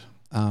Road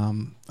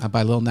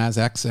by Lil Nas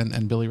X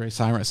and Billy Ray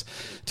Cyrus.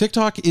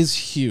 TikTok is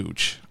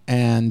huge,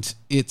 and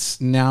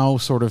it's now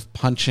sort of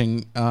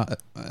punching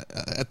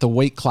at the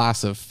weight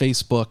class of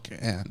Facebook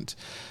and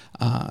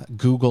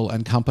Google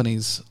and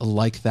companies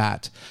like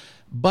that.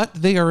 But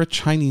they are a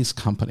Chinese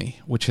company,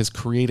 which has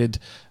created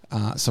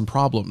some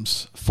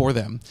problems for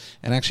them.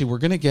 And actually, we're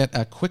going to get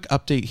a quick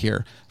update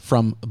here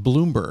from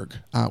Bloomberg,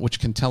 which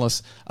can tell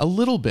us a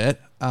little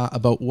bit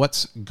about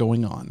what's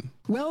going on.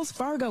 Wells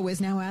Fargo is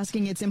now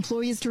asking its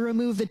employees to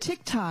remove the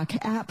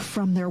TikTok app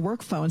from their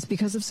work phones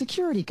because of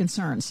security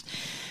concerns.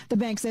 The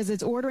bank says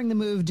it's ordering the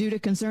move due to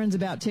concerns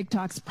about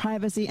TikTok's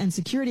privacy and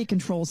security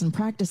controls and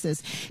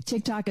practices.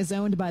 TikTok is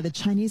owned by the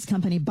Chinese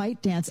company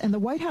ByteDance, and the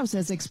White House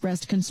has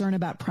expressed concern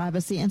about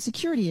privacy and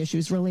security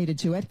issues related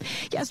to it.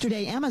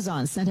 Yesterday,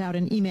 Amazon sent out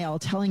an email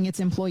telling its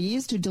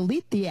employees to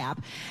delete the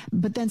app,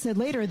 but then said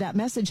later that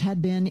message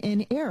had been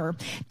in error.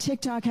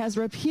 TikTok has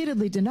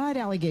repeatedly denied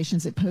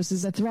allegations it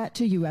poses a threat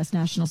to U.S.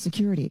 national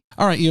security.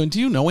 All right, Ewan, do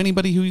you know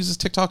anybody who uses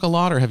TikTok a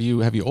lot, or have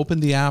you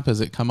opened the app?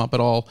 Has it come up at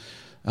all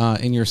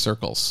in your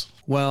circles?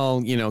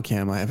 Well,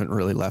 Cam, I haven't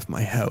really left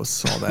my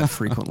house all that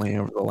frequently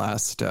over the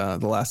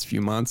last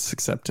few months,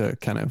 except to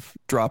kind of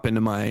drop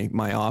into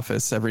my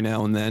office every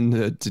now and then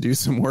to do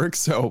some work.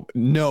 So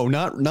no,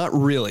 not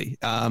really.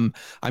 I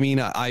mean,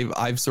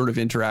 I've sort of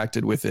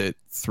interacted with it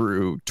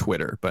through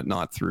Twitter, but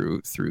not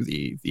through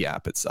the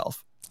app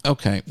itself.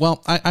 Okay.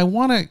 Well, I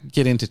want to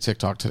get into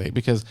TikTok today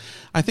because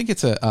I think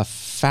it's a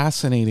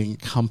fascinating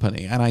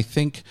company, and I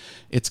think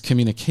its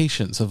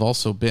communications have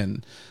also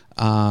been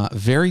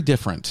very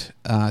different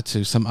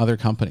to some other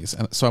companies.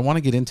 And so I want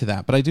to get into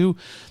that, but I do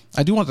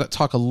want to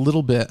talk a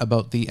little bit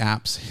about the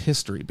app's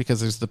history,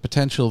 because there's the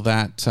potential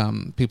that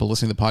people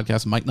listening to the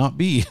podcast might not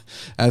be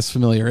as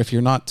familiar. If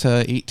you're not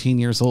 18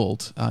 years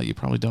old, you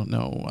probably don't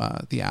know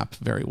the app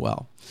very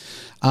well.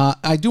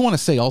 I do want to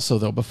say also,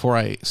 though, before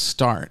I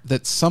start,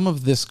 that some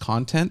of this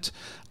content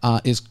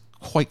is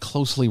quite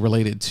closely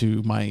related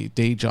to my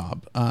day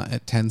job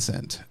at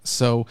Tencent.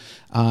 So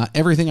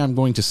everything I'm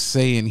going to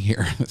say in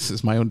here, this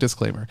is my own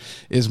disclaimer,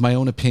 is my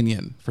own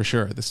opinion for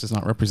sure. This does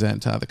not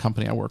represent the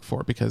company I work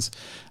for, because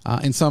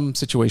in some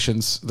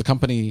situations, the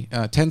company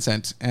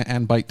Tencent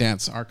and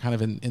ByteDance are kind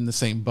of in the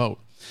same boat.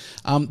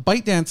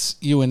 ByteDance,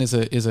 Ewan,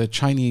 is a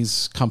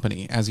Chinese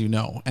company, as you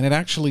know, and it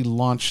actually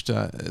launched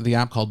the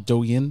app called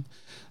Douyin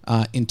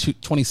in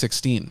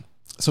 2016.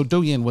 So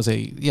Douyin was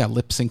a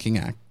lip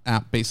syncing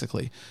app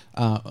basically,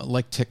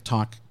 like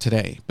TikTok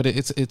today, but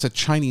it's a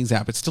Chinese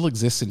app. It still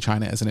exists in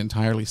China as an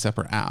entirely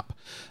separate app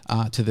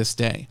to this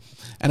day.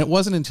 And it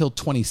wasn't until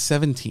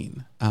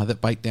 2017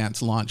 that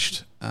ByteDance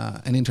launched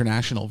an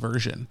international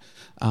version,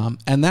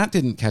 and that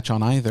didn't catch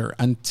on either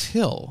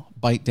until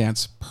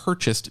ByteDance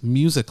purchased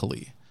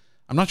Musical.ly.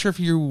 I'm not sure if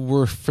you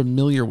were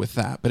familiar with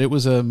that, but it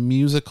was a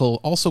musical,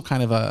 also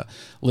kind of a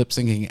lip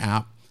syncing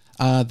app.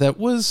 That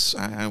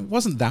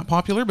wasn't that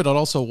popular, but it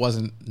also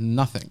wasn't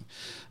nothing.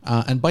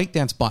 And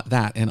ByteDance bought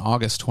that in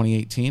August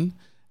 2018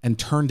 and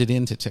turned it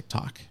into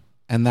TikTok.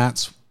 And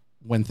that's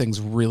when things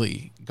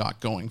really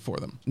got going for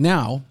them.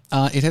 Now,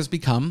 it has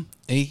become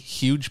a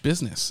huge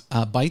business.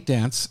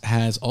 ByteDance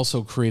has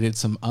also created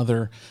some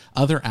other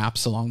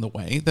apps along the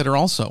way that are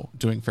also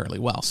doing fairly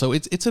well. So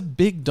it's a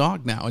big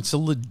dog now. It's a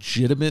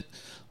legitimate,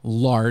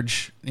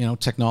 large,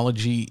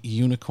 technology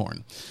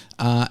unicorn.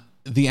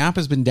 The app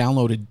has been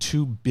downloaded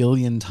 2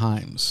 billion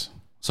times.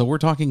 So we're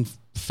talking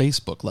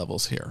Facebook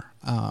levels here.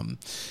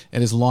 It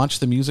has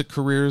launched the music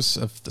careers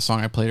of the song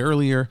I played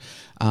earlier,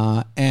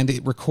 and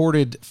it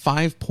recorded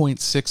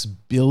 $5.6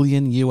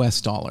 billion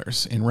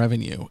in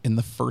revenue in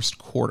the first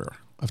quarter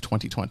of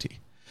 2020.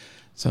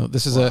 So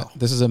this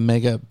is a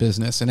mega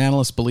business, and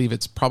analysts believe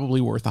it's probably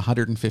worth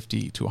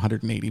 $150 to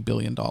 $180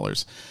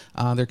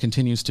 billion. There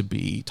continues to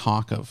be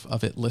talk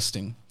of it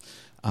listing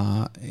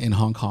in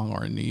Hong Kong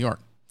or in New York.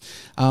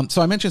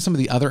 So I mentioned some of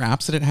the other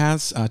apps that it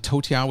has.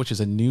 Toutiao, which is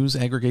a news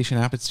aggregation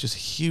app. It's just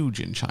huge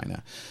in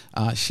China.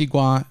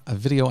 Xigua, a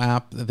video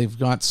app. They've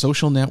got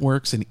social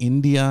networks in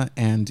India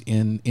and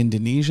in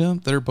Indonesia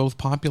that are both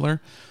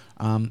popular.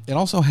 It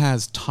also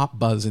has Top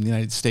Buzz in the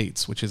United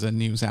States, which is a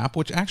news app,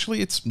 which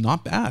actually it's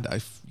not bad.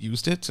 I've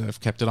used it.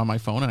 I've kept it on my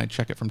phone and I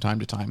check it from time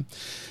to time.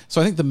 So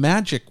I think the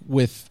magic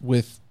with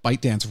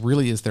ByteDance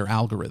really is their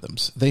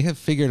algorithms. They have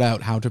figured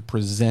out how to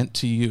present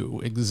to you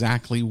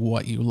exactly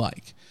what you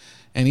like.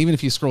 And even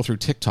if you scroll through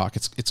TikTok,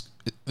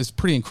 it's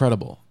pretty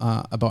incredible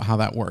about how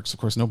that works. Of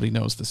course, nobody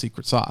knows the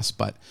secret sauce,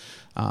 but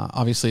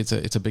obviously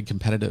it's a big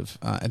competitive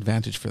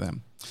advantage for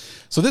them.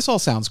 So this all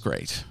sounds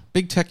great.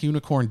 Big tech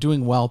unicorn,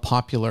 doing well,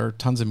 popular,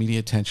 tons of media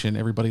attention,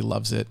 everybody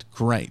loves it.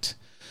 Great.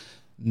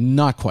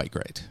 Not quite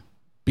great,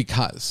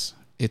 because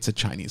it's a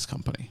Chinese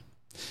company.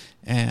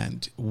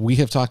 And we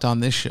have talked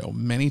on this show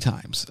many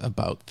times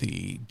about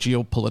the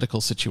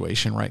geopolitical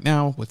situation right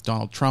now with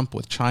Donald Trump,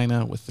 with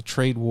China, with the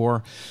trade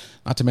war,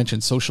 not to mention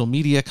social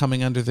media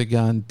coming under the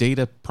gun,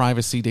 data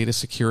privacy, data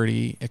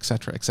security, et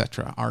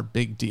cetera, are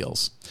big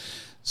deals.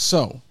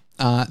 So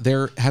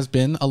there has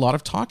been a lot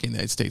of talk in the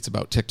United States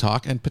about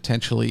TikTok and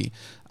potentially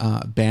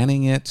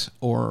banning it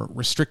or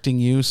restricting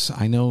use.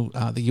 I know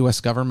the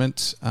U.S.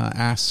 government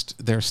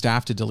asked their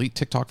staff to delete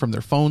TikTok from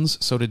their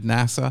phones. So did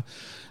NASA.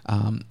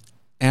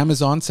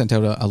 Amazon sent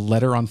out a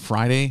letter on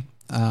Friday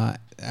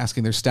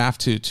asking their staff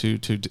to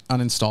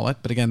uninstall it.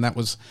 But again, that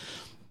was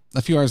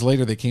a few hours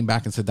later, they came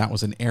back and said that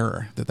was an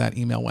error, that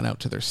email went out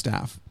to their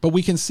staff. But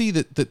we can see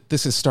that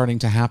this is starting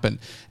to happen.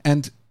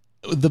 And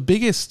the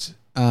biggest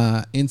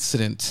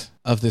incident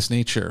of this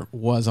nature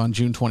was on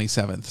June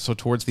 27th, so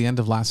towards the end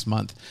of last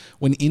month,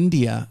 when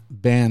India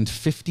banned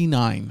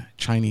 59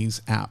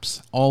 Chinese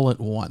apps all at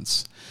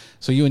once.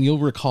 So you'll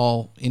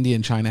recall India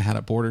and China had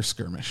a border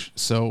skirmish.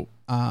 So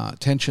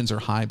tensions are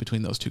high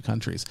between those two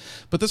countries.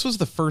 But this was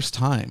the first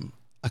time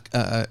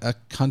a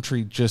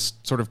country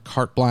just sort of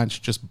carte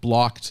blanche just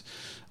blocked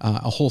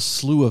a whole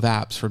slew of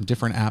apps from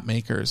different app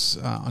makers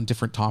on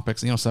different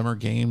topics. Some are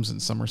games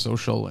and some are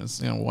social,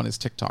 and one is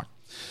TikTok.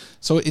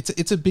 So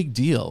it's a big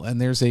deal,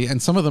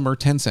 and some of them are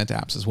Tencent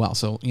apps as well.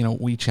 So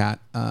WeChat,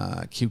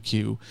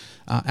 QQ,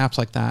 apps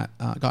like that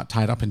got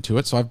tied up into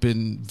it. So I've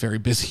been very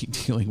busy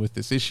dealing with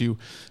this issue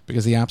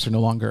because the apps are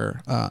no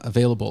longer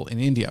available in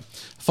India.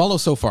 Follow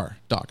so far,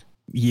 Doc.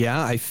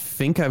 Yeah, I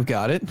think I've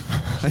got it.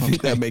 I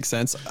think that makes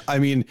sense. I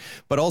mean,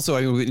 but also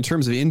in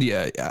terms of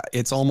India,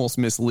 it's almost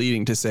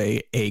misleading to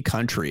say a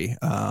country.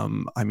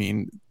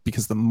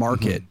 Because the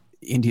market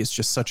India is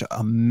just such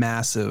a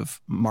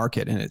massive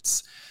market, and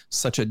it's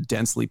such a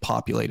densely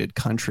populated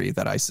country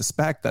that I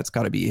suspect that's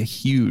got to be a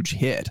huge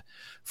hit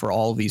for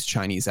all these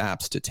Chinese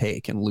apps to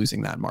take, and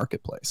losing that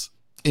marketplace.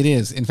 It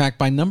is. In fact,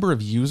 by number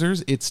of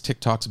users, it's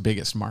TikTok's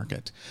biggest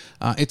market.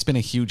 It's been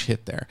a huge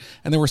hit there.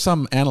 And there were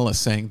some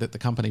analysts saying that the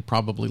company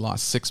probably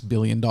lost $6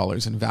 billion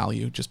in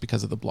value just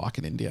because of the block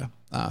in India.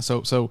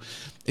 So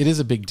it is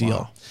a big deal.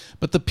 Wow.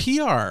 But the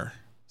PR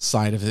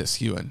side of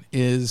this, Ewan,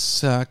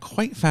 is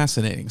quite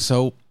fascinating.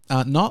 So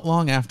not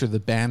long after the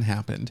ban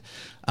happened,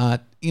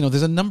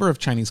 there's a number of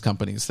Chinese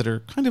companies that are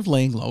kind of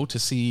laying low to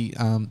see,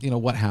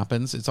 what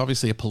happens. It's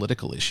obviously a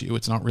political issue.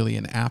 It's not really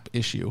an app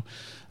issue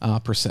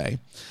per se.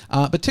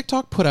 But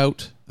TikTok put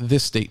out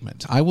this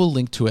statement. I will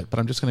link to it, but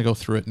I'm just going to go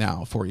through it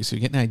now for you so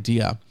you get an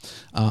idea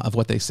of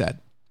what they said.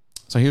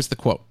 So here's the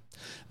quote.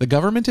 The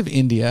government of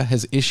India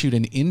has issued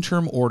an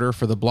interim order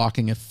for the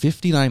blocking of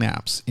 59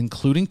 apps,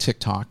 including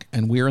TikTok,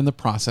 and we're in the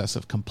process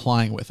of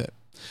complying with it.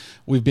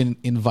 We've been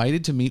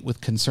invited to meet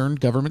with concerned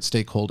government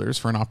stakeholders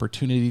for an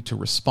opportunity to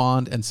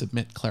respond and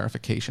submit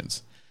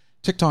clarifications.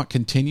 TikTok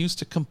continues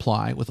to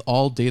comply with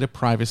all data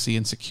privacy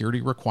and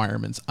security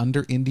requirements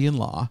under Indian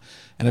law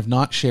and have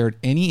not shared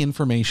any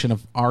information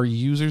of our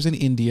users in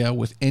India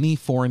with any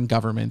foreign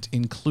government,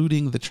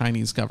 including the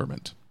Chinese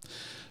government.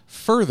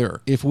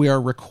 Further, if we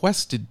are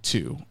requested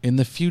to in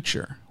the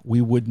future, we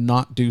would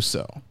not do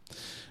so.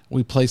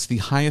 We place the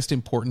highest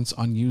importance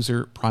on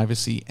user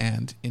privacy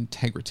and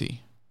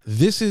integrity.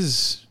 This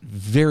is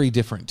very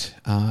different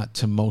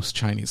to most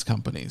Chinese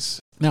companies.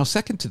 Now,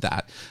 second to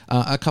that,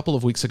 a couple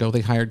of weeks ago,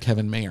 they hired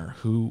Kevin Mayer,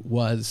 who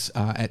was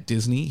at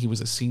Disney. He was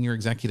a senior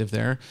executive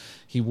there.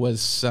 He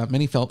was,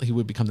 many felt he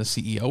would become the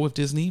CEO of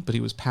Disney, but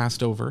he was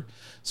passed over.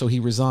 So he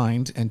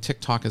resigned, and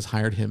TikTok has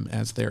hired him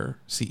as their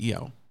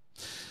CEO.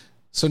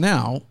 So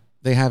now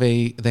they have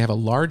a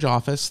large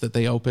office that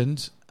they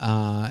opened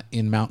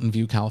in Mountain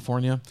View,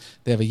 California.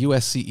 They have a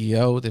U.S.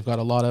 CEO. They've got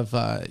a lot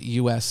of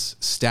U.S.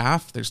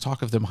 staff. There's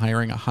talk of them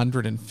hiring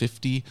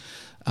 150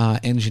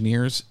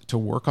 engineers to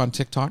work on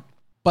TikTok.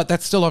 But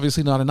that's still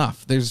obviously not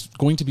enough. There's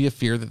going to be a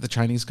fear that the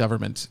Chinese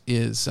government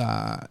is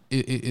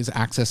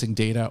accessing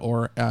data,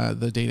 or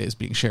the data is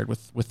being shared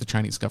with the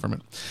Chinese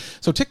government.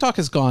 So TikTok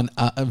has gone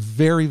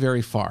very,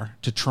 very far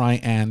to try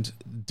and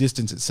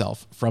distance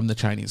itself from the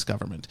Chinese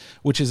government,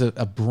 which is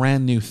a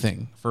brand new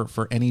thing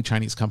for any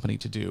Chinese company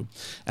to do.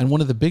 And one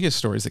of the biggest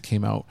stories that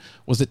came out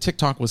was that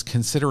TikTok was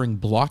considering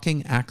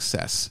blocking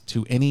access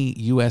to any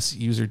U.S.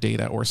 user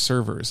data or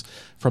servers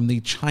from the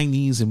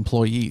Chinese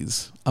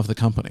employees of the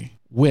company,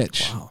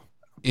 which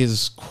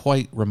is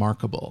quite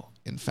remarkable,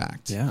 in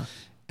fact. Yeah.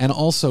 And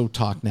also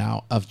talk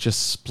now of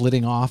just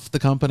splitting off the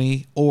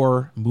company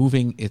or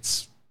moving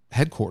its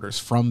headquarters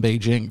from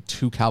Beijing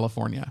to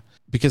California,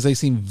 because they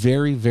seem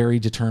very, very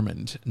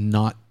determined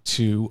not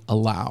to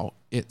allow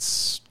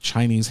its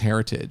Chinese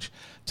heritage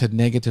to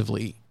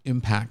negatively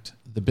impact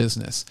the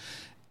business.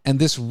 And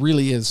this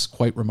really is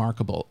quite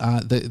remarkable.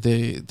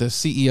 The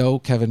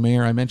CEO, Kevin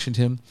Mayer, I mentioned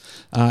him,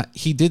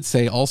 he did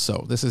say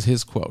also, this is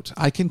his quote,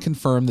 "I can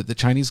confirm that the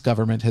Chinese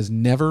government has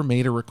never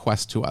made a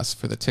request to us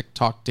for the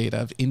TikTok data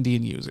of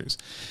Indian users.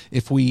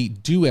 If we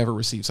do ever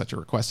receive such a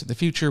request in the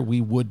future, we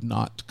would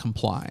not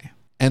comply."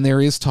 And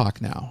there is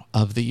talk now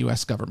of the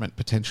U.S. government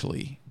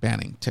potentially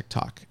banning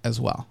TikTok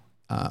as well.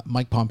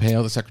 Mike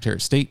Pompeo, the Secretary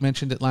of State,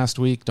 mentioned it last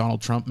week. Donald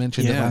Trump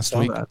mentioned it last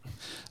week.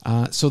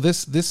 So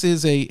this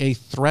is a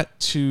threat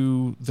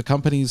to the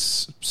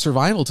company's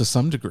survival to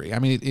some degree. I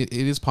mean, it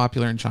is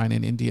popular in China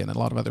and India and a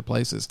lot of other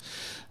places,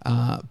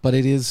 but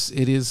it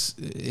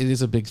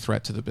is a big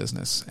threat to the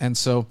business. And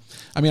so,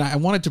 I mean, I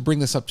wanted to bring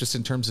this up just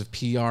in terms of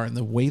PR and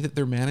the way that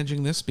they're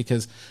managing this,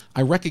 because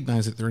I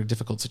recognize that they're in a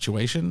difficult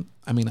situation.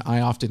 I mean, I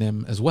often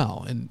am as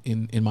well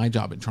in my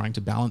job in trying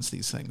to balance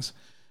these things.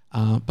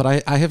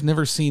 But I have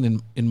never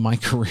seen in my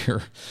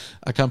career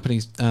a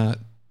company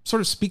sort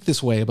of speak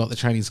this way about the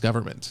Chinese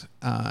government.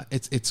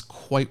 It's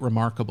quite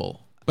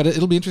remarkable. But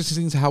it'll be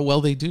interesting to see how well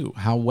they do,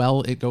 how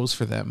well it goes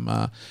for them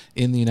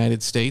in the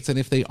United States, and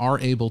if they are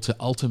able to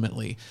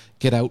ultimately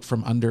get out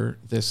from under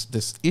this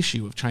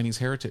issue of Chinese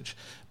heritage,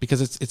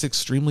 because it's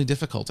extremely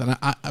difficult. And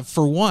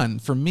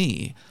for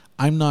me,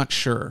 I'm not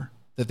sure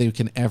that they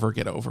can ever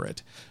get over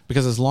it,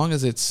 because as long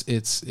as it's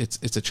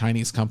a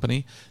Chinese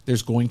company,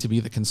 there's going to be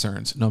the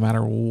concerns, no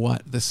matter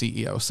what the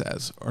CEO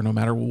says or no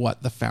matter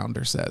what the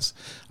founder says.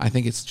 I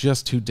think it's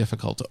just too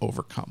difficult to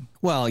overcome.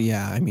 Well,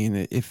 yeah, I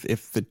mean,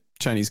 if the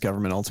Chinese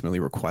government ultimately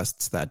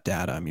requests that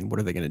data, I mean, what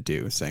are they going to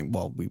do? Saying,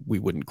 well, we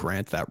wouldn't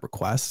grant that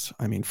request.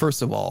 I mean,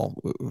 first of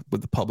all,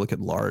 would the public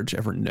at large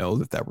ever know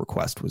that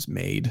request was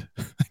made?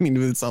 I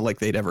mean, it's not like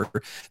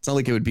it's not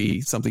like it would be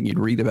something you'd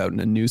read about in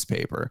a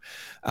newspaper.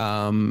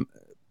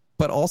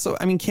 But also,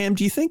 I mean, Cam,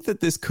 do you think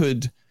that this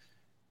could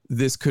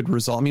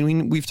resolve? I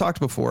mean, we've talked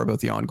before about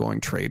the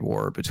ongoing trade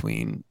war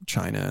between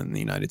China and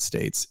the United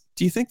States.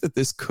 Do you think that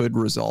this could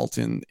result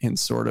in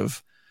sort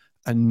of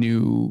a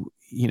new,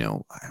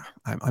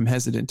 I'm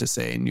hesitant to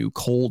say a new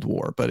Cold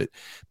War, but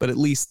at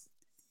least,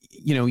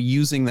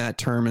 using that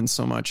term in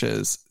so much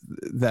as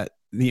that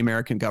the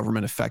American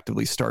government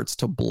effectively starts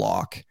to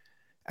block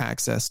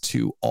access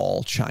to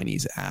all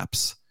Chinese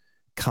apps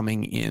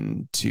coming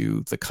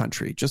into the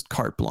country, just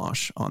carte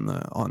blanche on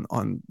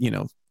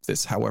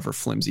this, however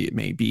flimsy it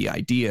may be,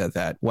 idea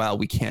that, well,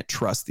 we can't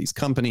trust these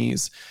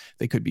companies.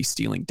 They could be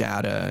stealing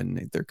data,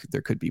 and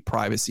there could be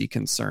privacy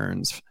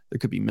concerns. There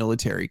could be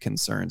military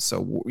concerns. So,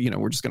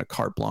 we're just going to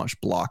carte blanche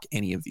block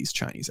any of these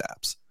Chinese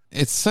apps.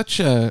 It's such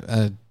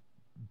a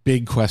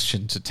big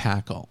question to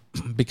tackle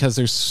because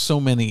there's so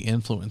many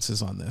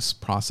influences on this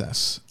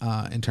process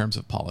in terms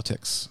of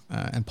politics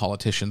and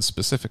politicians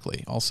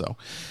specifically also.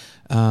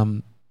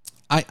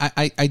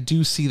 I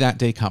do see that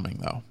day coming,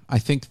 though. I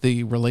think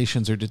the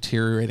relations are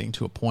deteriorating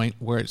to a point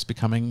where it's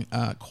becoming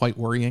quite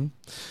worrying.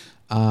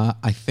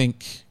 I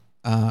think,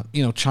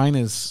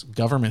 China's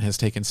government has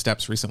taken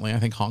steps recently. I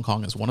think Hong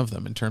Kong is one of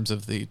them in terms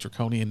of the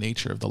draconian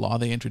nature of the law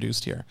they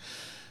introduced here.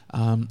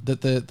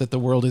 That the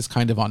world is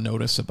kind of on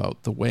notice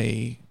about the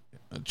way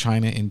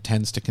China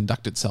intends to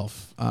conduct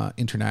itself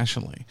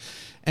internationally.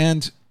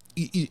 And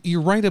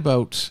you're right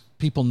about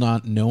people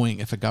not knowing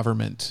if a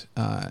government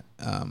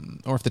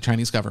or if the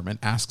Chinese government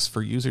asks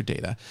for user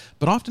data,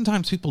 but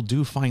oftentimes people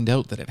do find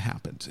out that it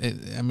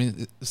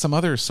happened. Some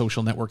other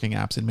social networking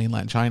apps in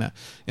mainland China,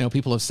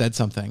 people have said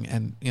something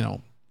and,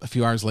 a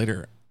few hours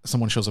later,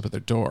 someone shows up at their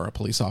door, a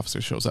police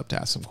officer shows up to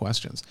ask some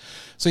questions.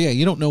 So yeah,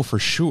 you don't know for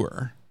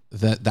sure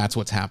that that's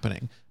what's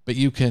happening, but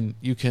you can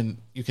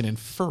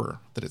infer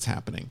that it's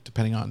happening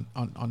depending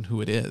on who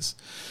it is.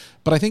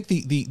 But I think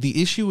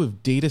the issue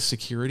of data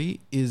security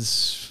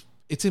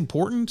it's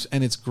important,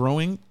 and it's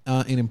growing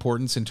in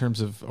importance in terms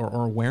of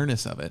or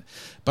awareness of it.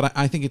 But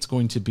I think it's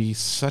going to be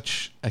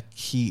such a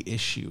key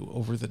issue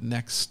over the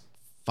next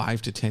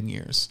 5 to 10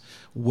 years.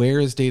 Where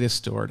is data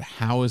stored?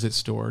 How is it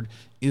stored?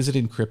 Is it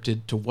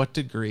encrypted? To what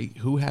degree?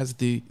 Who has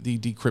the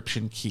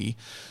decryption key?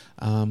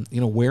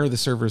 Where are the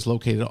servers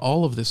located?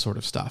 All of this sort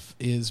of stuff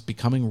is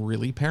becoming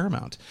really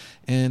paramount.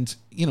 And,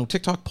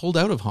 TikTok pulled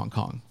out of Hong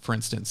Kong, for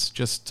instance,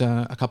 just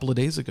a couple of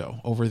days ago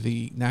over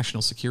the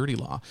national security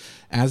law,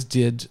 as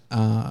did,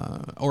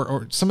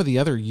 or some of the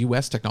other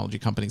U.S. technology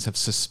companies have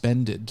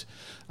suspended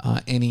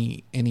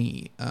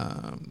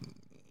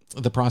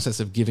the process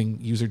of giving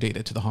user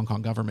data to the Hong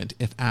Kong government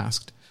if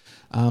asked.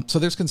 So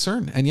there's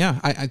concern. And yeah,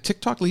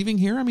 TikTok leaving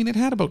here, it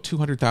had about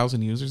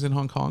 200,000 users in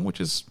Hong Kong, which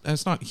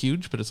it's not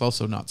huge, but it's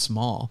also not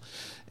small.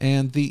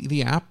 And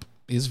the app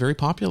is very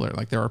popular.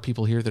 Like, there are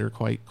people here that are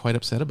quite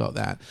upset about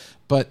that.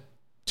 But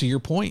to your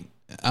point,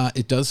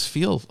 it does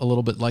feel a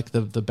little bit like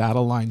the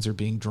battle lines are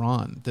being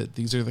drawn, that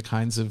these are the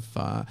kinds of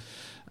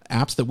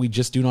apps that we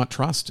just do not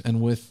trust.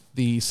 And with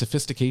the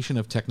sophistication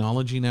of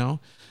technology now,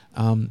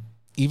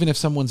 even if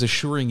someone's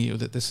assuring you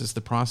that this is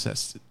the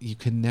process, you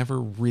can never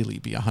really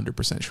be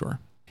 100% sure.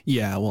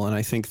 Yeah, well, and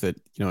I think that,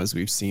 as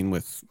we've seen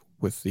with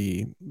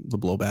the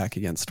blowback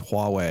against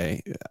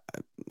Huawei,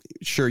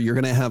 sure, you're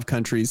going to have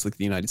countries like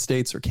the United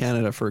States or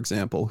Canada, for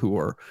example, who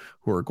are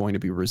going to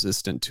be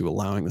resistant to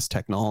allowing this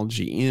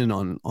technology in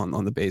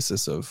on the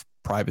basis of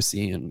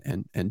privacy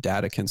and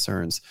data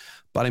concerns.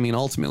 But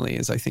ultimately,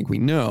 as I think we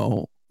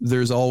know,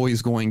 there's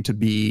always going to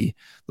be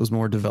those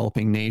more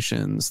developing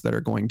nations that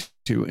are going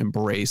to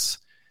embrace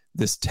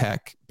this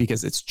tech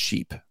because it's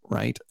cheap,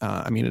 right?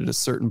 At a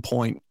certain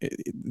point,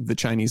 the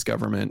Chinese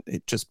government,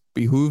 it just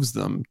behooves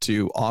them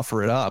to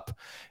offer it up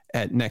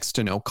at next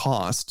to no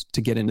cost to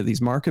get into these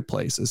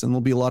marketplaces. And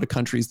there'll be a lot of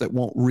countries that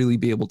won't really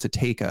be able to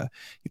take a,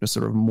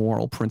 sort of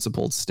moral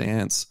principled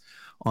stance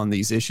on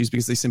these issues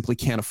because they simply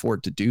can't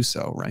afford to do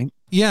so, right?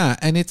 Yeah,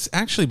 and it's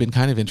actually been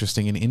kind of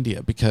interesting in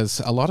India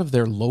because a lot of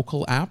their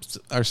local apps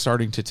are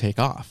starting to take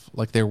off.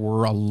 Like, there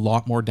were a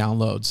lot more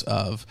downloads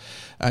of,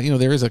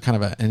 there is a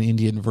kind of an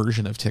Indian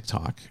version of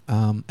TikTok,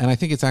 and I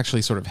think it's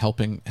actually sort of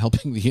helping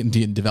the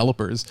Indian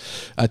developers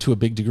to a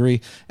big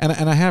degree. And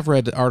I have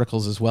read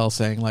articles as well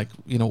saying, like,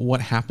 what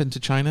happened to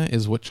China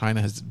is what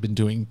China has been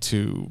doing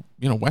to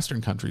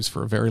Western countries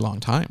for a very long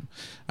time.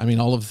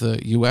 All of the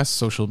U.S.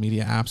 social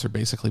media apps are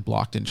basically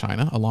blocked in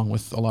China, along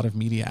with a lot of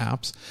media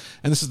apps,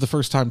 and this is the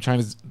first time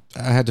China's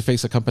had to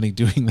face a company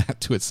doing that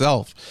to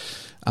itself,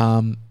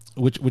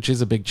 which is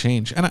a big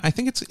change. And I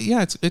think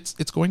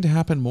it's going to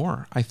happen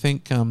more. I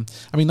think,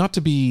 not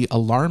to be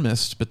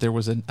alarmist, but there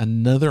was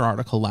another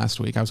article last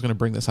week, I was going to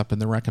bring this up in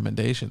the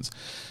recommendations,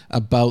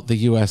 about the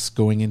U.S.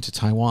 going into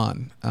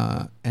Taiwan,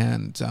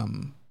 and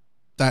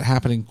that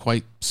happening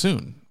quite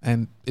soon,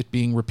 and it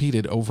being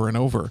repeated over and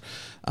over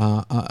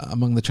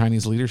among the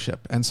Chinese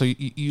leadership. And so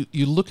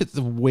you look at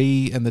the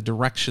way and the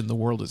direction the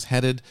world is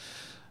headed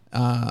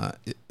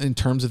in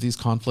terms of these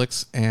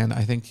conflicts, and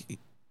I think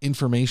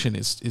information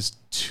is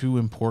too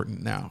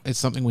important now. It's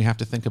something we have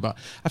to think about.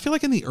 I feel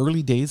like in the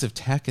early days of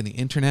tech and the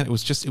internet, it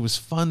was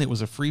fun. It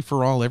was a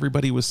free-for-all.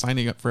 Everybody was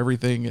signing up for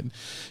everything and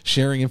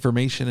sharing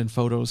information and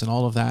photos and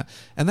all of that.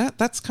 And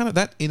that's kind of,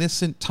 that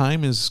innocent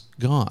time is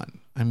gone.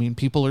 I mean,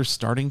 people are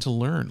starting to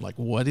learn, like,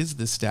 what is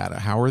this data?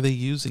 How are they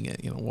using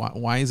it? You know,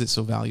 why is it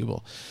so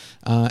valuable?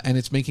 And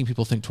it's making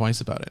people think twice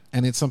about it.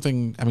 And it's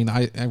something, I mean,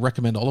 I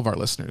recommend all of our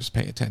listeners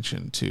pay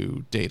attention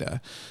to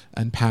data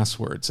and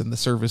passwords and the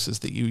services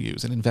that you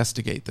use and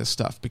investigate this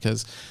stuff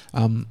because,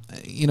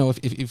 you know,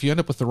 if you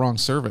end up with the wrong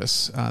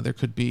service, there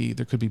could be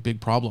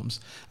big problems.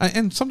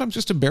 And sometimes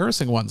just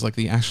embarrassing ones like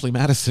the Ashley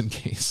Madison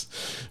case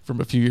from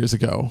a few years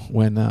ago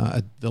when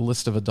the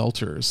list of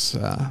adulterers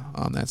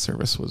on that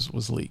service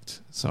was leaked.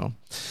 So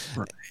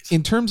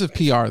in terms of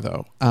PR,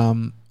 though,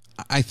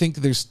 I think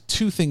there's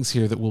two things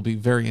here that will be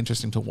very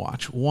interesting to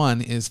watch.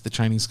 One is the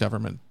Chinese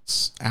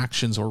government's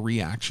actions or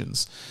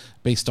reactions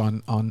based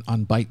on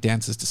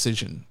ByteDance's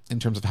decision in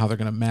terms of how they're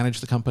going to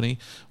manage the company,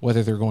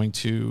 whether they're going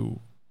to,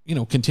 you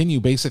know, continue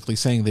basically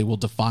saying they will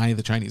defy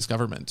the Chinese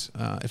government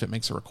if it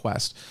makes a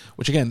request,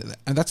 which again,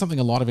 and that's something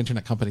a lot of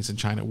internet companies in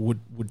China would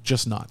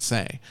just not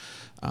say.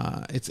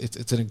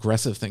 It's an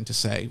aggressive thing to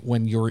say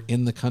when you're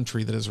in the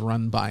country that is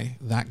run by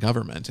that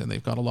government, and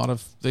they've got a lot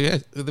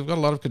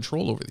of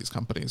control over these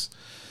companies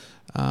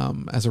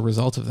as a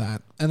result of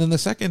that. And then the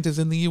second is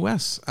in the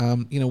U.S.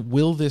 You know,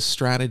 will this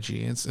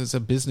strategy, it's a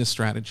business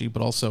strategy,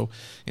 but also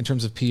in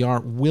terms of PR,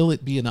 will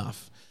it be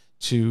enough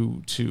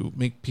to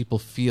make people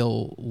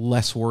feel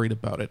less worried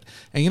about it?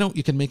 And, you know,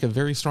 you can make a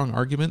very strong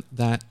argument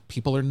that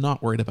people are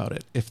not worried about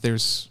it. If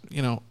there's,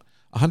 you know,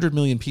 100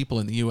 million people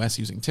in the U.S.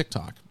 using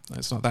TikTok,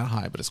 it's not that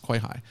high, but it's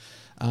quite high.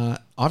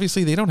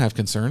 Obviously, they don't have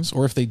concerns,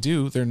 or if they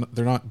do, they're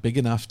not big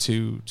enough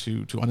to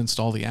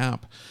uninstall the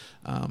app.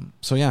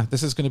 So yeah,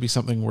 this is going to be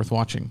something worth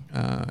watching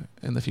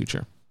in the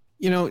future.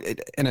 You know,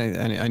 and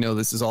I know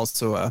this is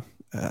also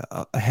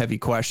a heavy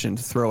question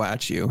to throw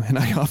at you, and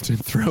I often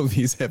throw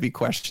these heavy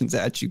questions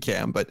at you,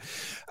 Cam. But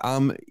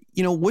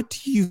you know, what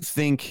do you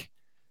think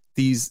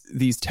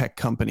these tech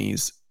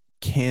companies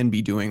can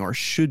be doing or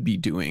should be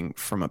doing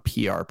from a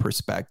PR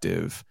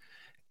perspective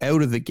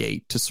out of the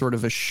gate to sort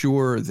of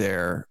assure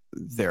the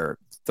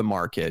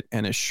market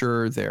and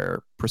assure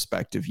their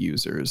prospective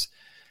users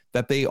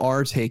that they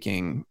are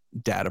taking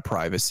data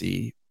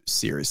privacy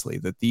seriously,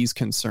 that these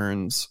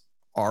concerns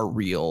are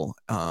real,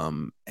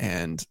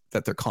 and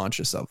that they're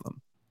conscious of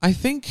them? I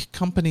think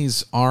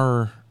companies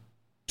are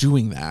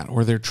doing that,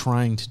 or they're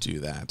trying to do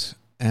that.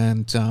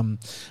 And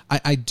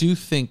I do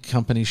think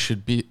companies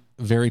should be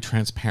very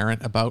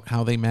transparent about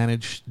how they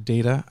manage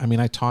data. I mean,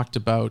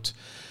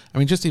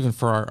 just even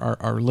for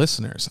our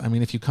listeners, I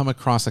mean, if you come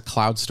across a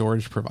cloud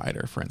storage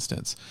provider, for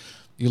instance,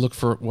 you look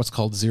for what's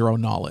called zero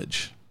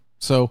knowledge.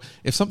 So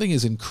if something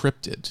is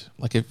encrypted,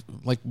 like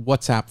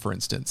WhatsApp, for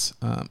instance,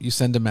 you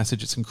send a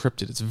message, it's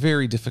encrypted. It's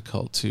very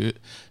difficult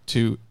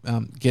to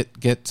get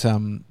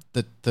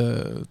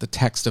the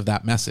text of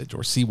that message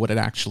or see what it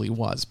actually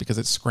was because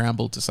it's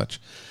scrambled to such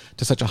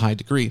a high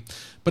degree.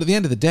 But at the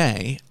end of the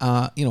day,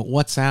 you know,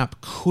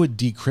 WhatsApp could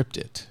decrypt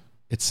it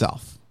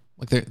itself.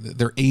 Like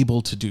they're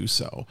able to do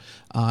so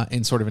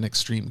in sort of an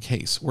extreme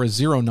case, whereas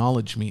zero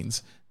knowledge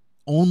means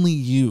only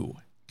you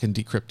can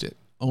decrypt it.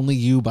 Only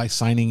you, by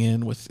signing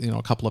in with, you know,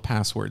 a couple of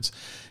passwords,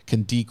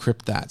 can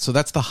decrypt that. So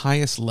that's the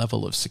highest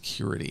level of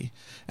security.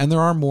 And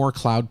there are more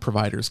cloud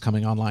providers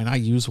coming online. I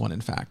use one, in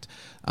fact,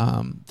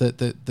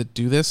 that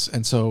do this.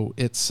 And so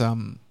it's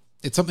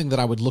something that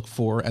I would look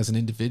for as an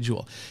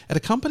individual. At a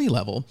company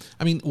level,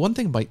 I mean, one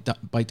thing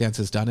ByteDance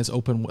has done is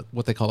open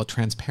what they call a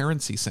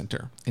transparency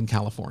center in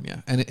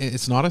California. And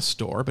it's not a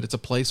store, but it's a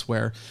place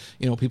where,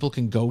 you know, people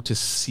can go to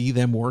see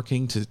them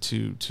working,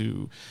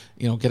 to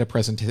you know, get a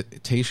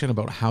presentation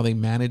about how they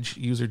manage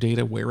user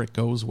data, where it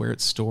goes, where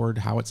it's stored,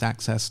 how it's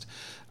accessed,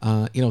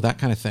 you know, that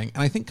kind of thing.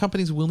 And I think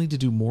companies will need to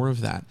do more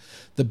of that.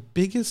 The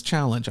biggest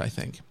challenge, I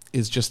think,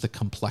 is just the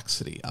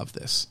complexity of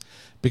this.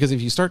 Because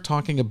if you start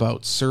talking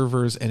about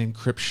servers and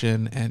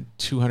encryption and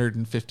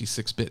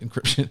 256-bit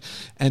encryption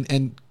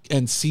and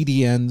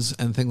CDNs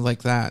and things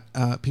like that,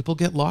 people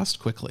get lost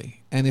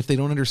quickly. And if they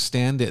don't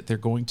understand it, they're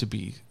going to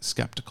be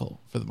skeptical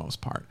for the most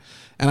part.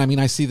 And I mean,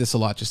 I see this a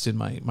lot just in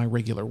my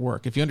regular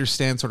work. If you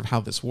understand sort of how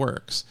this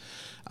works,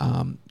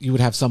 you would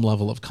have some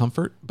level of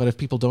comfort. But if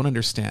people don't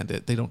understand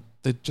it,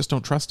 they just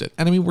don't trust it.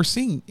 And I mean, we're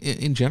seeing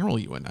in general,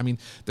 Ewan, I mean,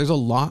 there's a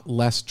lot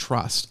less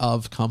trust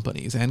of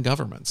companies and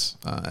governments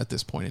at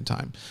this point in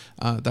time.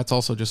 That's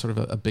also just sort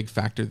of a big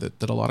factor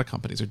that a lot of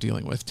companies are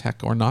dealing with,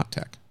 tech or not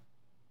tech.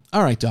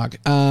 All right, Doug.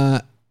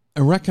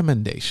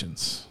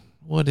 Recommendations.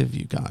 What have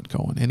you got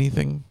going?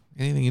 Anything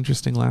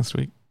interesting last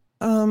week?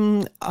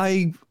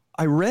 I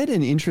read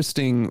an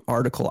interesting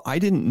article. I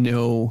didn't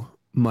know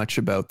much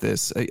about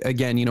this.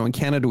 Again, you know, in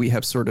Canada, we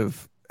have sort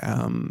of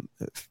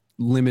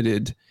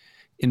limited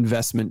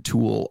investment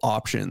tool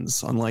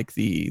options, unlike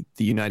the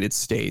United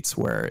States,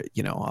 where,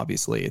 you know,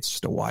 obviously it's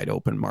just a wide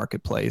open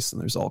marketplace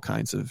and there's all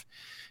kinds of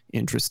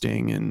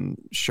interesting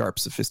and sharp,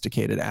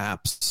 sophisticated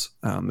apps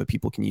that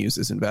people can use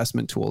as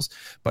investment tools.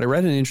 But I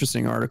read an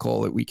interesting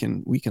article that we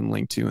can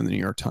link to in the New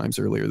York Times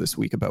earlier this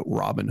week about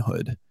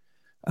Robinhood.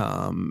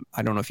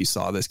 I don't know if you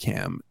saw this,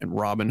 Cam, and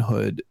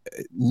Robinhood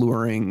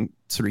luring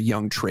sort of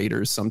young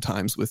traders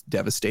sometimes with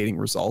devastating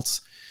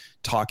results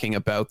talking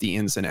about the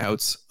ins and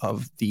outs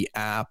of the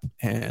app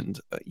and,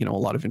 a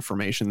lot of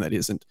information that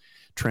isn't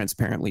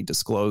transparently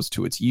disclosed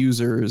to its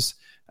users,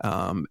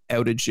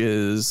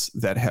 outages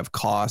that have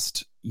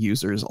cost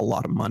users a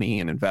lot of money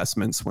and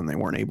investments when they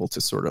weren't able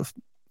to sort of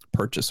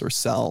purchase or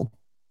sell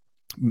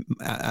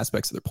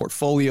aspects of their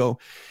portfolio,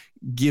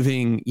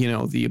 giving,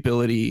 the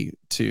ability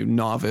to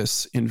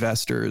novice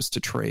investors to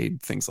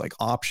trade things like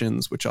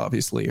options, which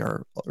obviously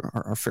are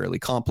fairly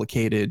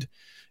complicated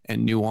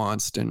and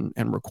nuanced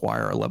and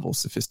require a level of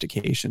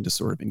sophistication to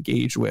sort of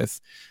engage with.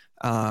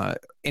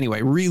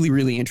 Anyway, really,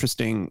 really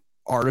interesting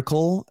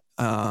article.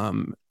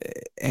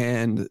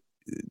 And,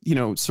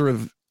 sort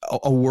of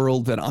a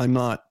world that I'm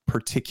not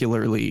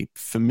particularly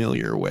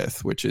familiar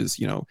with, which is,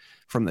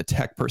 from the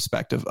tech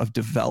perspective of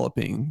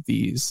developing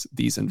these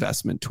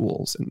investment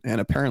tools.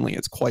 And apparently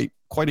it's quite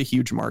a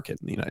huge market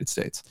in the United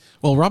States.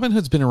 Well,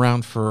 Robinhood's been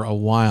around for a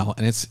while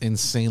and it's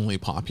insanely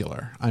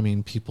popular. I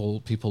mean,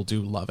 people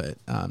do love it,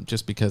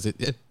 just because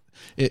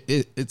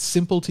it's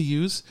simple to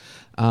use,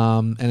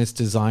 and it's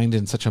designed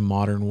in such a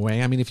modern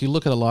way. I mean, if you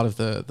look at a lot of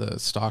the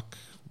stock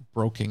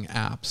broking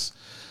apps,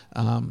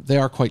 they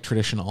are quite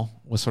traditional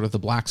with sort of the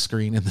black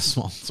screen and the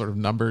small sort of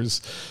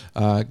numbers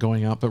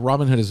going up. But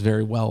Robinhood is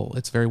very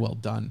well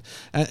done.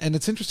 And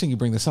it's interesting you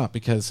bring this up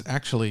because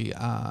actually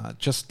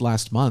just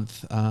last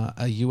month,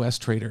 a U.S.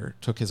 trader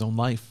took his own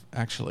life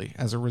actually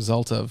as a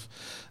result of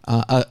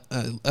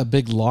a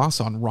big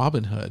loss on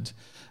Robinhood.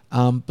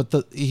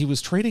 But he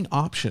was trading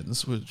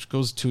options, which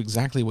goes to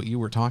exactly what you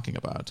were talking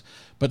about,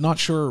 but not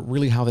sure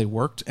really how they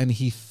worked. And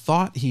he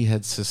thought he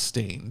had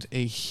sustained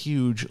a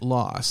huge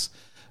loss,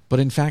 but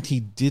in fact he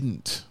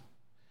didn't.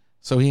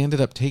 So he ended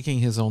up taking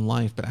his own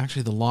life, but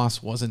actually the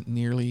loss wasn't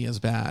nearly as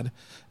bad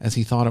as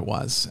he thought it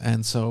was.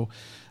 And so,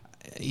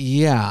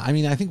 yeah, I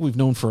mean, I think we've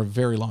known for a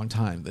very long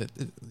time that,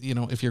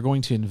 if you're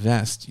going to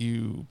invest,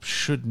 you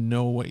should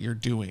know what you're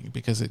doing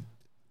because it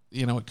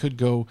could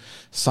go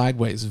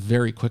sideways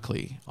very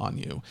quickly on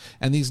you.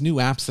 And these new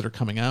apps that are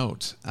coming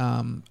out,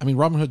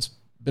 Robinhood's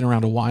been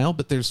around a while,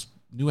 but there's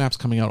new apps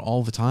coming out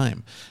all the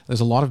time.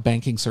 There's a lot of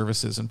banking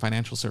services and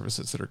financial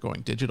services that are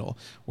going digital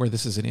where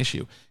this is an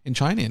issue. In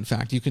China, in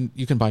fact, you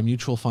can buy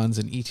mutual funds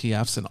and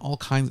ETFs and all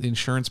kinds of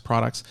insurance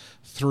products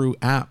through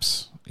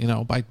apps,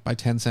 by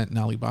Tencent and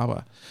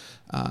Alibaba.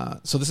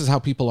 So this is how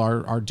people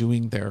are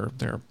doing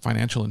their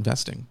financial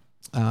investing.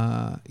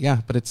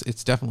 But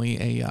it's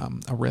definitely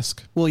a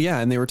risk. Well, yeah.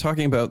 And they were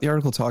talking about, the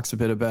article talks a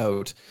bit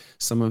about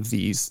some of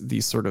these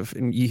sort of,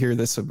 and you hear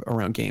this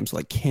around games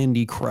like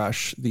Candy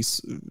Crush,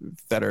 these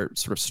that are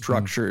sort of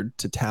structured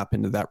to tap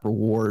into that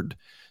reward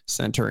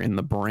center in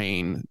the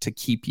brain to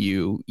keep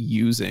you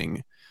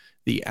using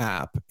the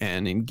app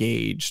and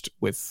engaged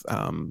with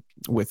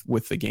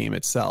the game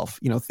itself.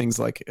 Things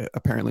like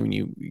apparently when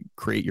you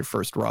create your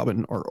first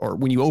Robin or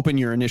when you open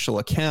your initial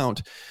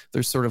account,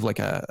 there's sort of like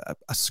a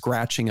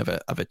scratching of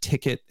a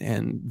ticket,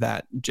 and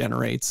that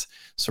generates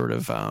sort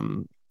of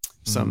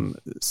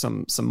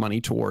some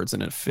money towards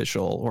an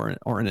official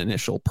or an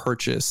initial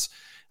purchase,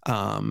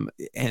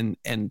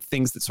 and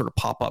things that sort of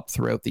pop up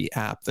throughout the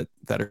app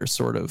that are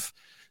sort of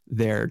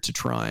there to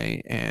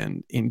try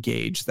and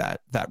engage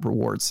that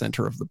reward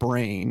center of the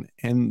brain.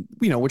 And,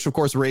 which of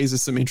course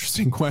raises some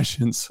interesting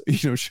questions.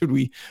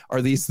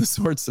 Are these the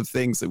sorts of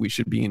things that we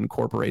should be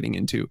incorporating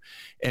into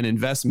an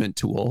investment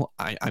tool?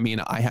 I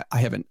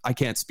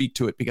can't speak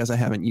to it because I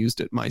haven't used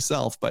it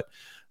myself, but,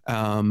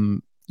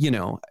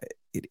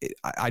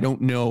 I don't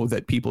know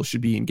that people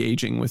should be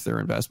engaging with their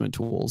investment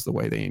tools the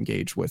way they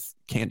engage with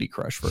Candy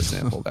Crush, for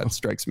example. That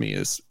strikes me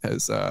as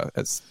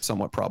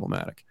somewhat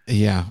problematic.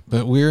 Yeah,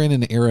 but we're in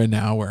an era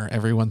now where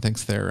everyone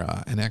thinks they're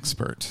an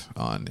expert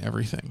on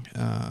everything,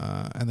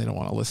 and they don't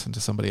want to listen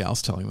to somebody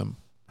else telling them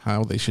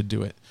how they should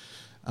do it.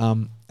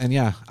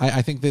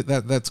 I think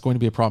that's going to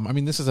be a problem. I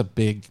mean, this is a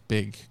big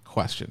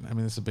question. I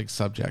mean, this is a big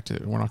subject.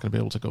 We're not going to be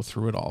able to go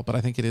through it all, but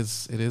I think it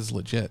is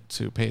legit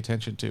to pay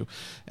attention to,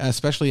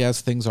 especially as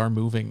things are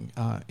moving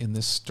in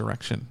this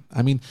direction.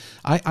 I mean,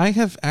 I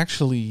have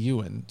actually,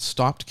 Ewan,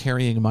 stopped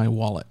carrying my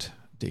wallet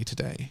day to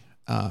day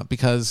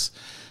because,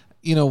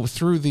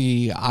 through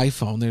the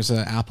iPhone, there's an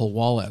Apple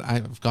Wallet.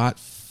 I've got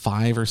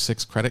 5 or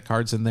 6 credit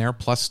cards in there,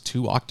 plus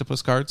 2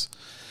 Octopus cards.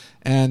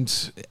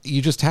 And you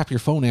just tap your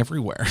phone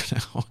everywhere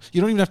now.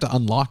 You don't even have to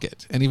unlock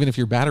it. And even if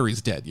your battery's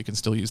dead, you can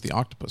still use the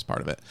Octopus part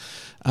of it.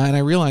 And I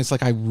realized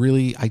I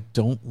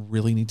don't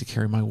really need to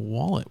carry my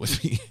wallet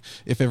with me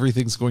if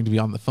everything's going to be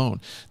on the phone.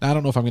 Now, I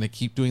don't know if I'm going to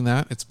keep doing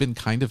that. It's been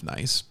kind of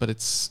nice, but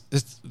it's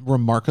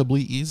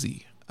remarkably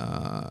easy.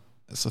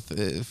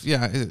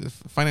 If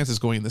finance is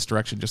going in this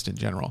direction just in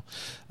general.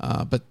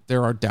 But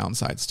there are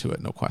downsides to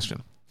it, no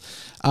question.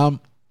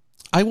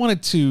 I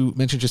wanted to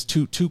mention just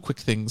two quick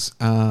things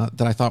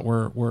that I thought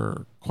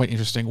were quite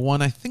interesting.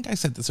 One, I think I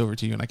sent this over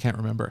to you and I can't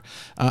remember.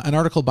 An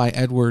article by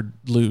Edward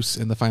Luce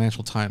in the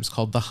Financial Times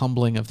called "The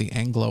Humbling of the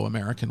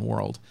Anglo-American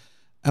World."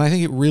 And I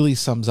think it really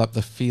sums up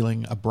the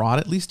feeling abroad,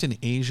 at least in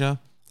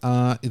Asia.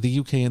 The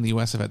UK and the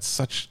US have had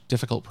such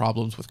difficult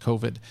problems with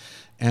COVID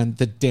and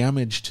the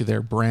damage to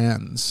their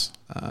brands,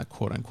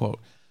 quote unquote,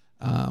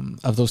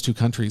 of those two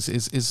countries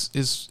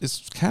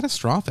is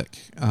catastrophic.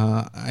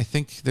 I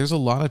think there's a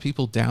lot of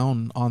people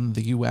down on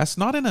the U.S.,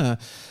 not in a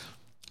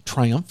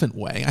triumphant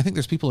way. I think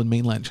there's people in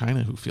mainland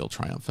China who feel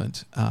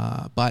triumphant,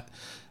 but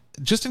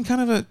just in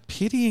kind of a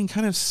pitying,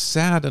 kind of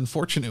sad,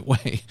 unfortunate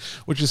way,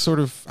 which is sort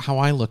of how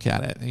I look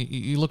at it.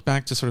 You look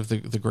back to sort of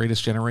the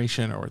greatest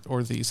generation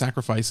or the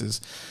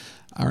sacrifices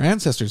our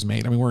ancestors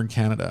made. I mean, we're in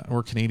Canada,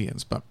 we're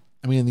Canadians, but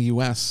I mean, in the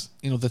U.S.,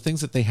 the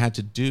things that they had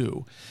to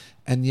do,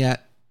 and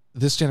yet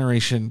this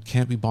generation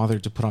can't be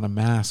bothered to put on a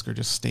mask or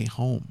just stay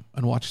home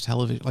and watch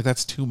television. Like,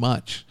 that's too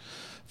much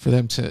for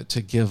them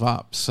to give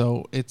up.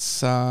 So it's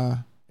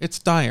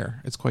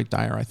dire. It's quite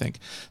dire, I think.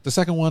 The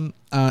second one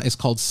is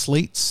called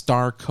Slate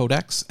Star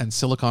Codex and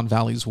Silicon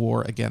Valley's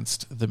War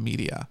Against the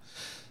Media.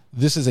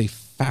 This is a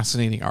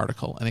fascinating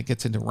article, and it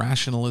gets into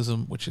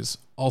rationalism, which is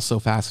also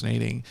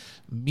fascinating.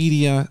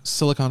 Media,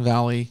 Silicon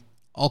Valley,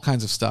 all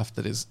kinds of stuff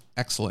that is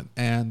excellent.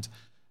 And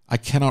I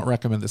cannot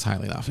recommend this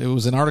highly enough. It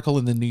was an article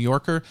in the New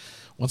Yorker.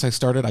 Once I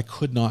started, I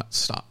could not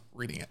stop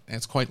reading it. And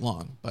it's quite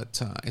long, but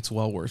it's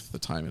well worth the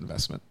time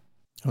investment.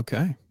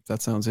 Okay,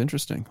 that sounds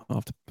interesting.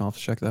 I'll have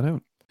to check that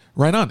out.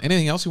 Right on.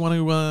 Anything else you want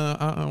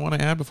to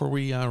add before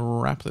we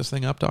wrap this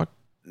thing up, Doc?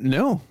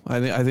 No,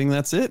 I think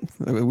that's it.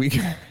 We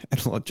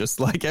just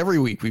like every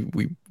week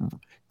we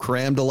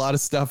crammed a lot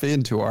of stuff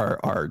into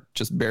our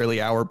just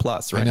barely hour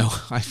plus, right? I know.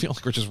 I feel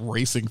like we're just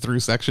racing through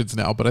sections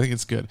now, but I think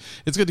it's good.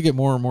 It's good to get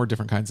more and more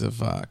different kinds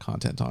of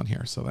content on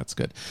here, so that's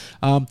good.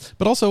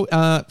 But also,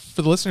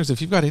 for the listeners, if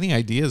you've got any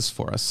ideas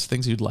for us,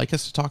 things you'd like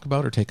us to talk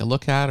about or take a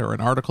look at, or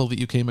an article that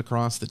you came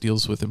across that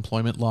deals with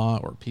employment law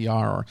or PR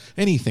or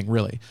anything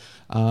really,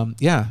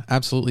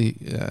 absolutely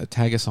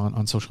tag us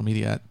on social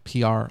media at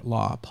PR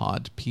Law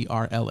Pod,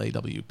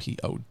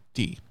 PRLAWPOD.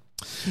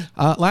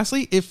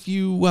 Lastly, if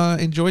you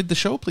enjoyed the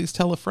show, please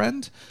tell a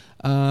friend.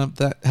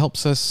 That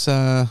helps us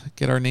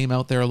get our name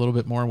out there a little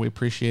bit more. We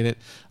appreciate it.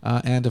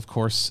 And of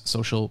course,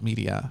 social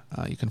media.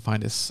 You can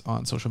find us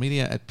on social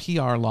media at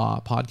PR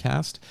Law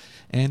Podcast,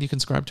 and you can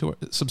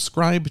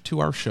subscribe to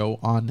our show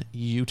on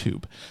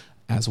YouTube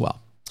as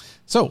well.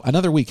 So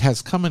another week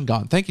has come and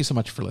gone. Thank you so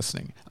much for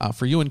listening.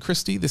 For you and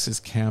Christy, this is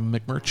Cam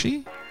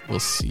McMurchie. We'll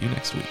see you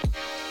next week.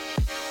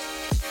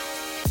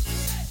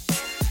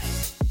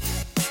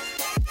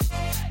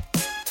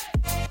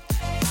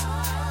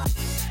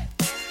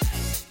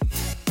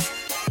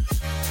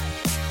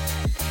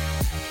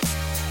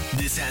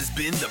 This has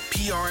been the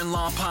PR and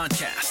Law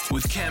Podcast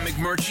with Cam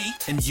McMurchie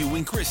and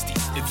Ewan Christie.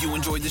 If you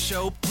enjoyed the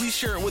show, please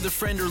share it with a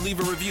friend or leave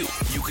a review.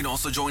 You can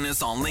also join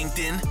us on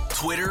LinkedIn,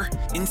 Twitter,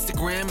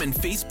 Instagram, and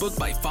Facebook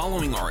by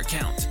following our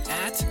account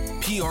at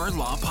PR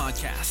Law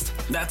Podcast.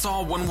 That's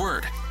all one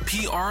word,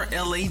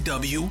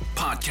 PRLAW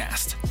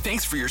Podcast.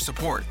 Thanks for your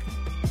support.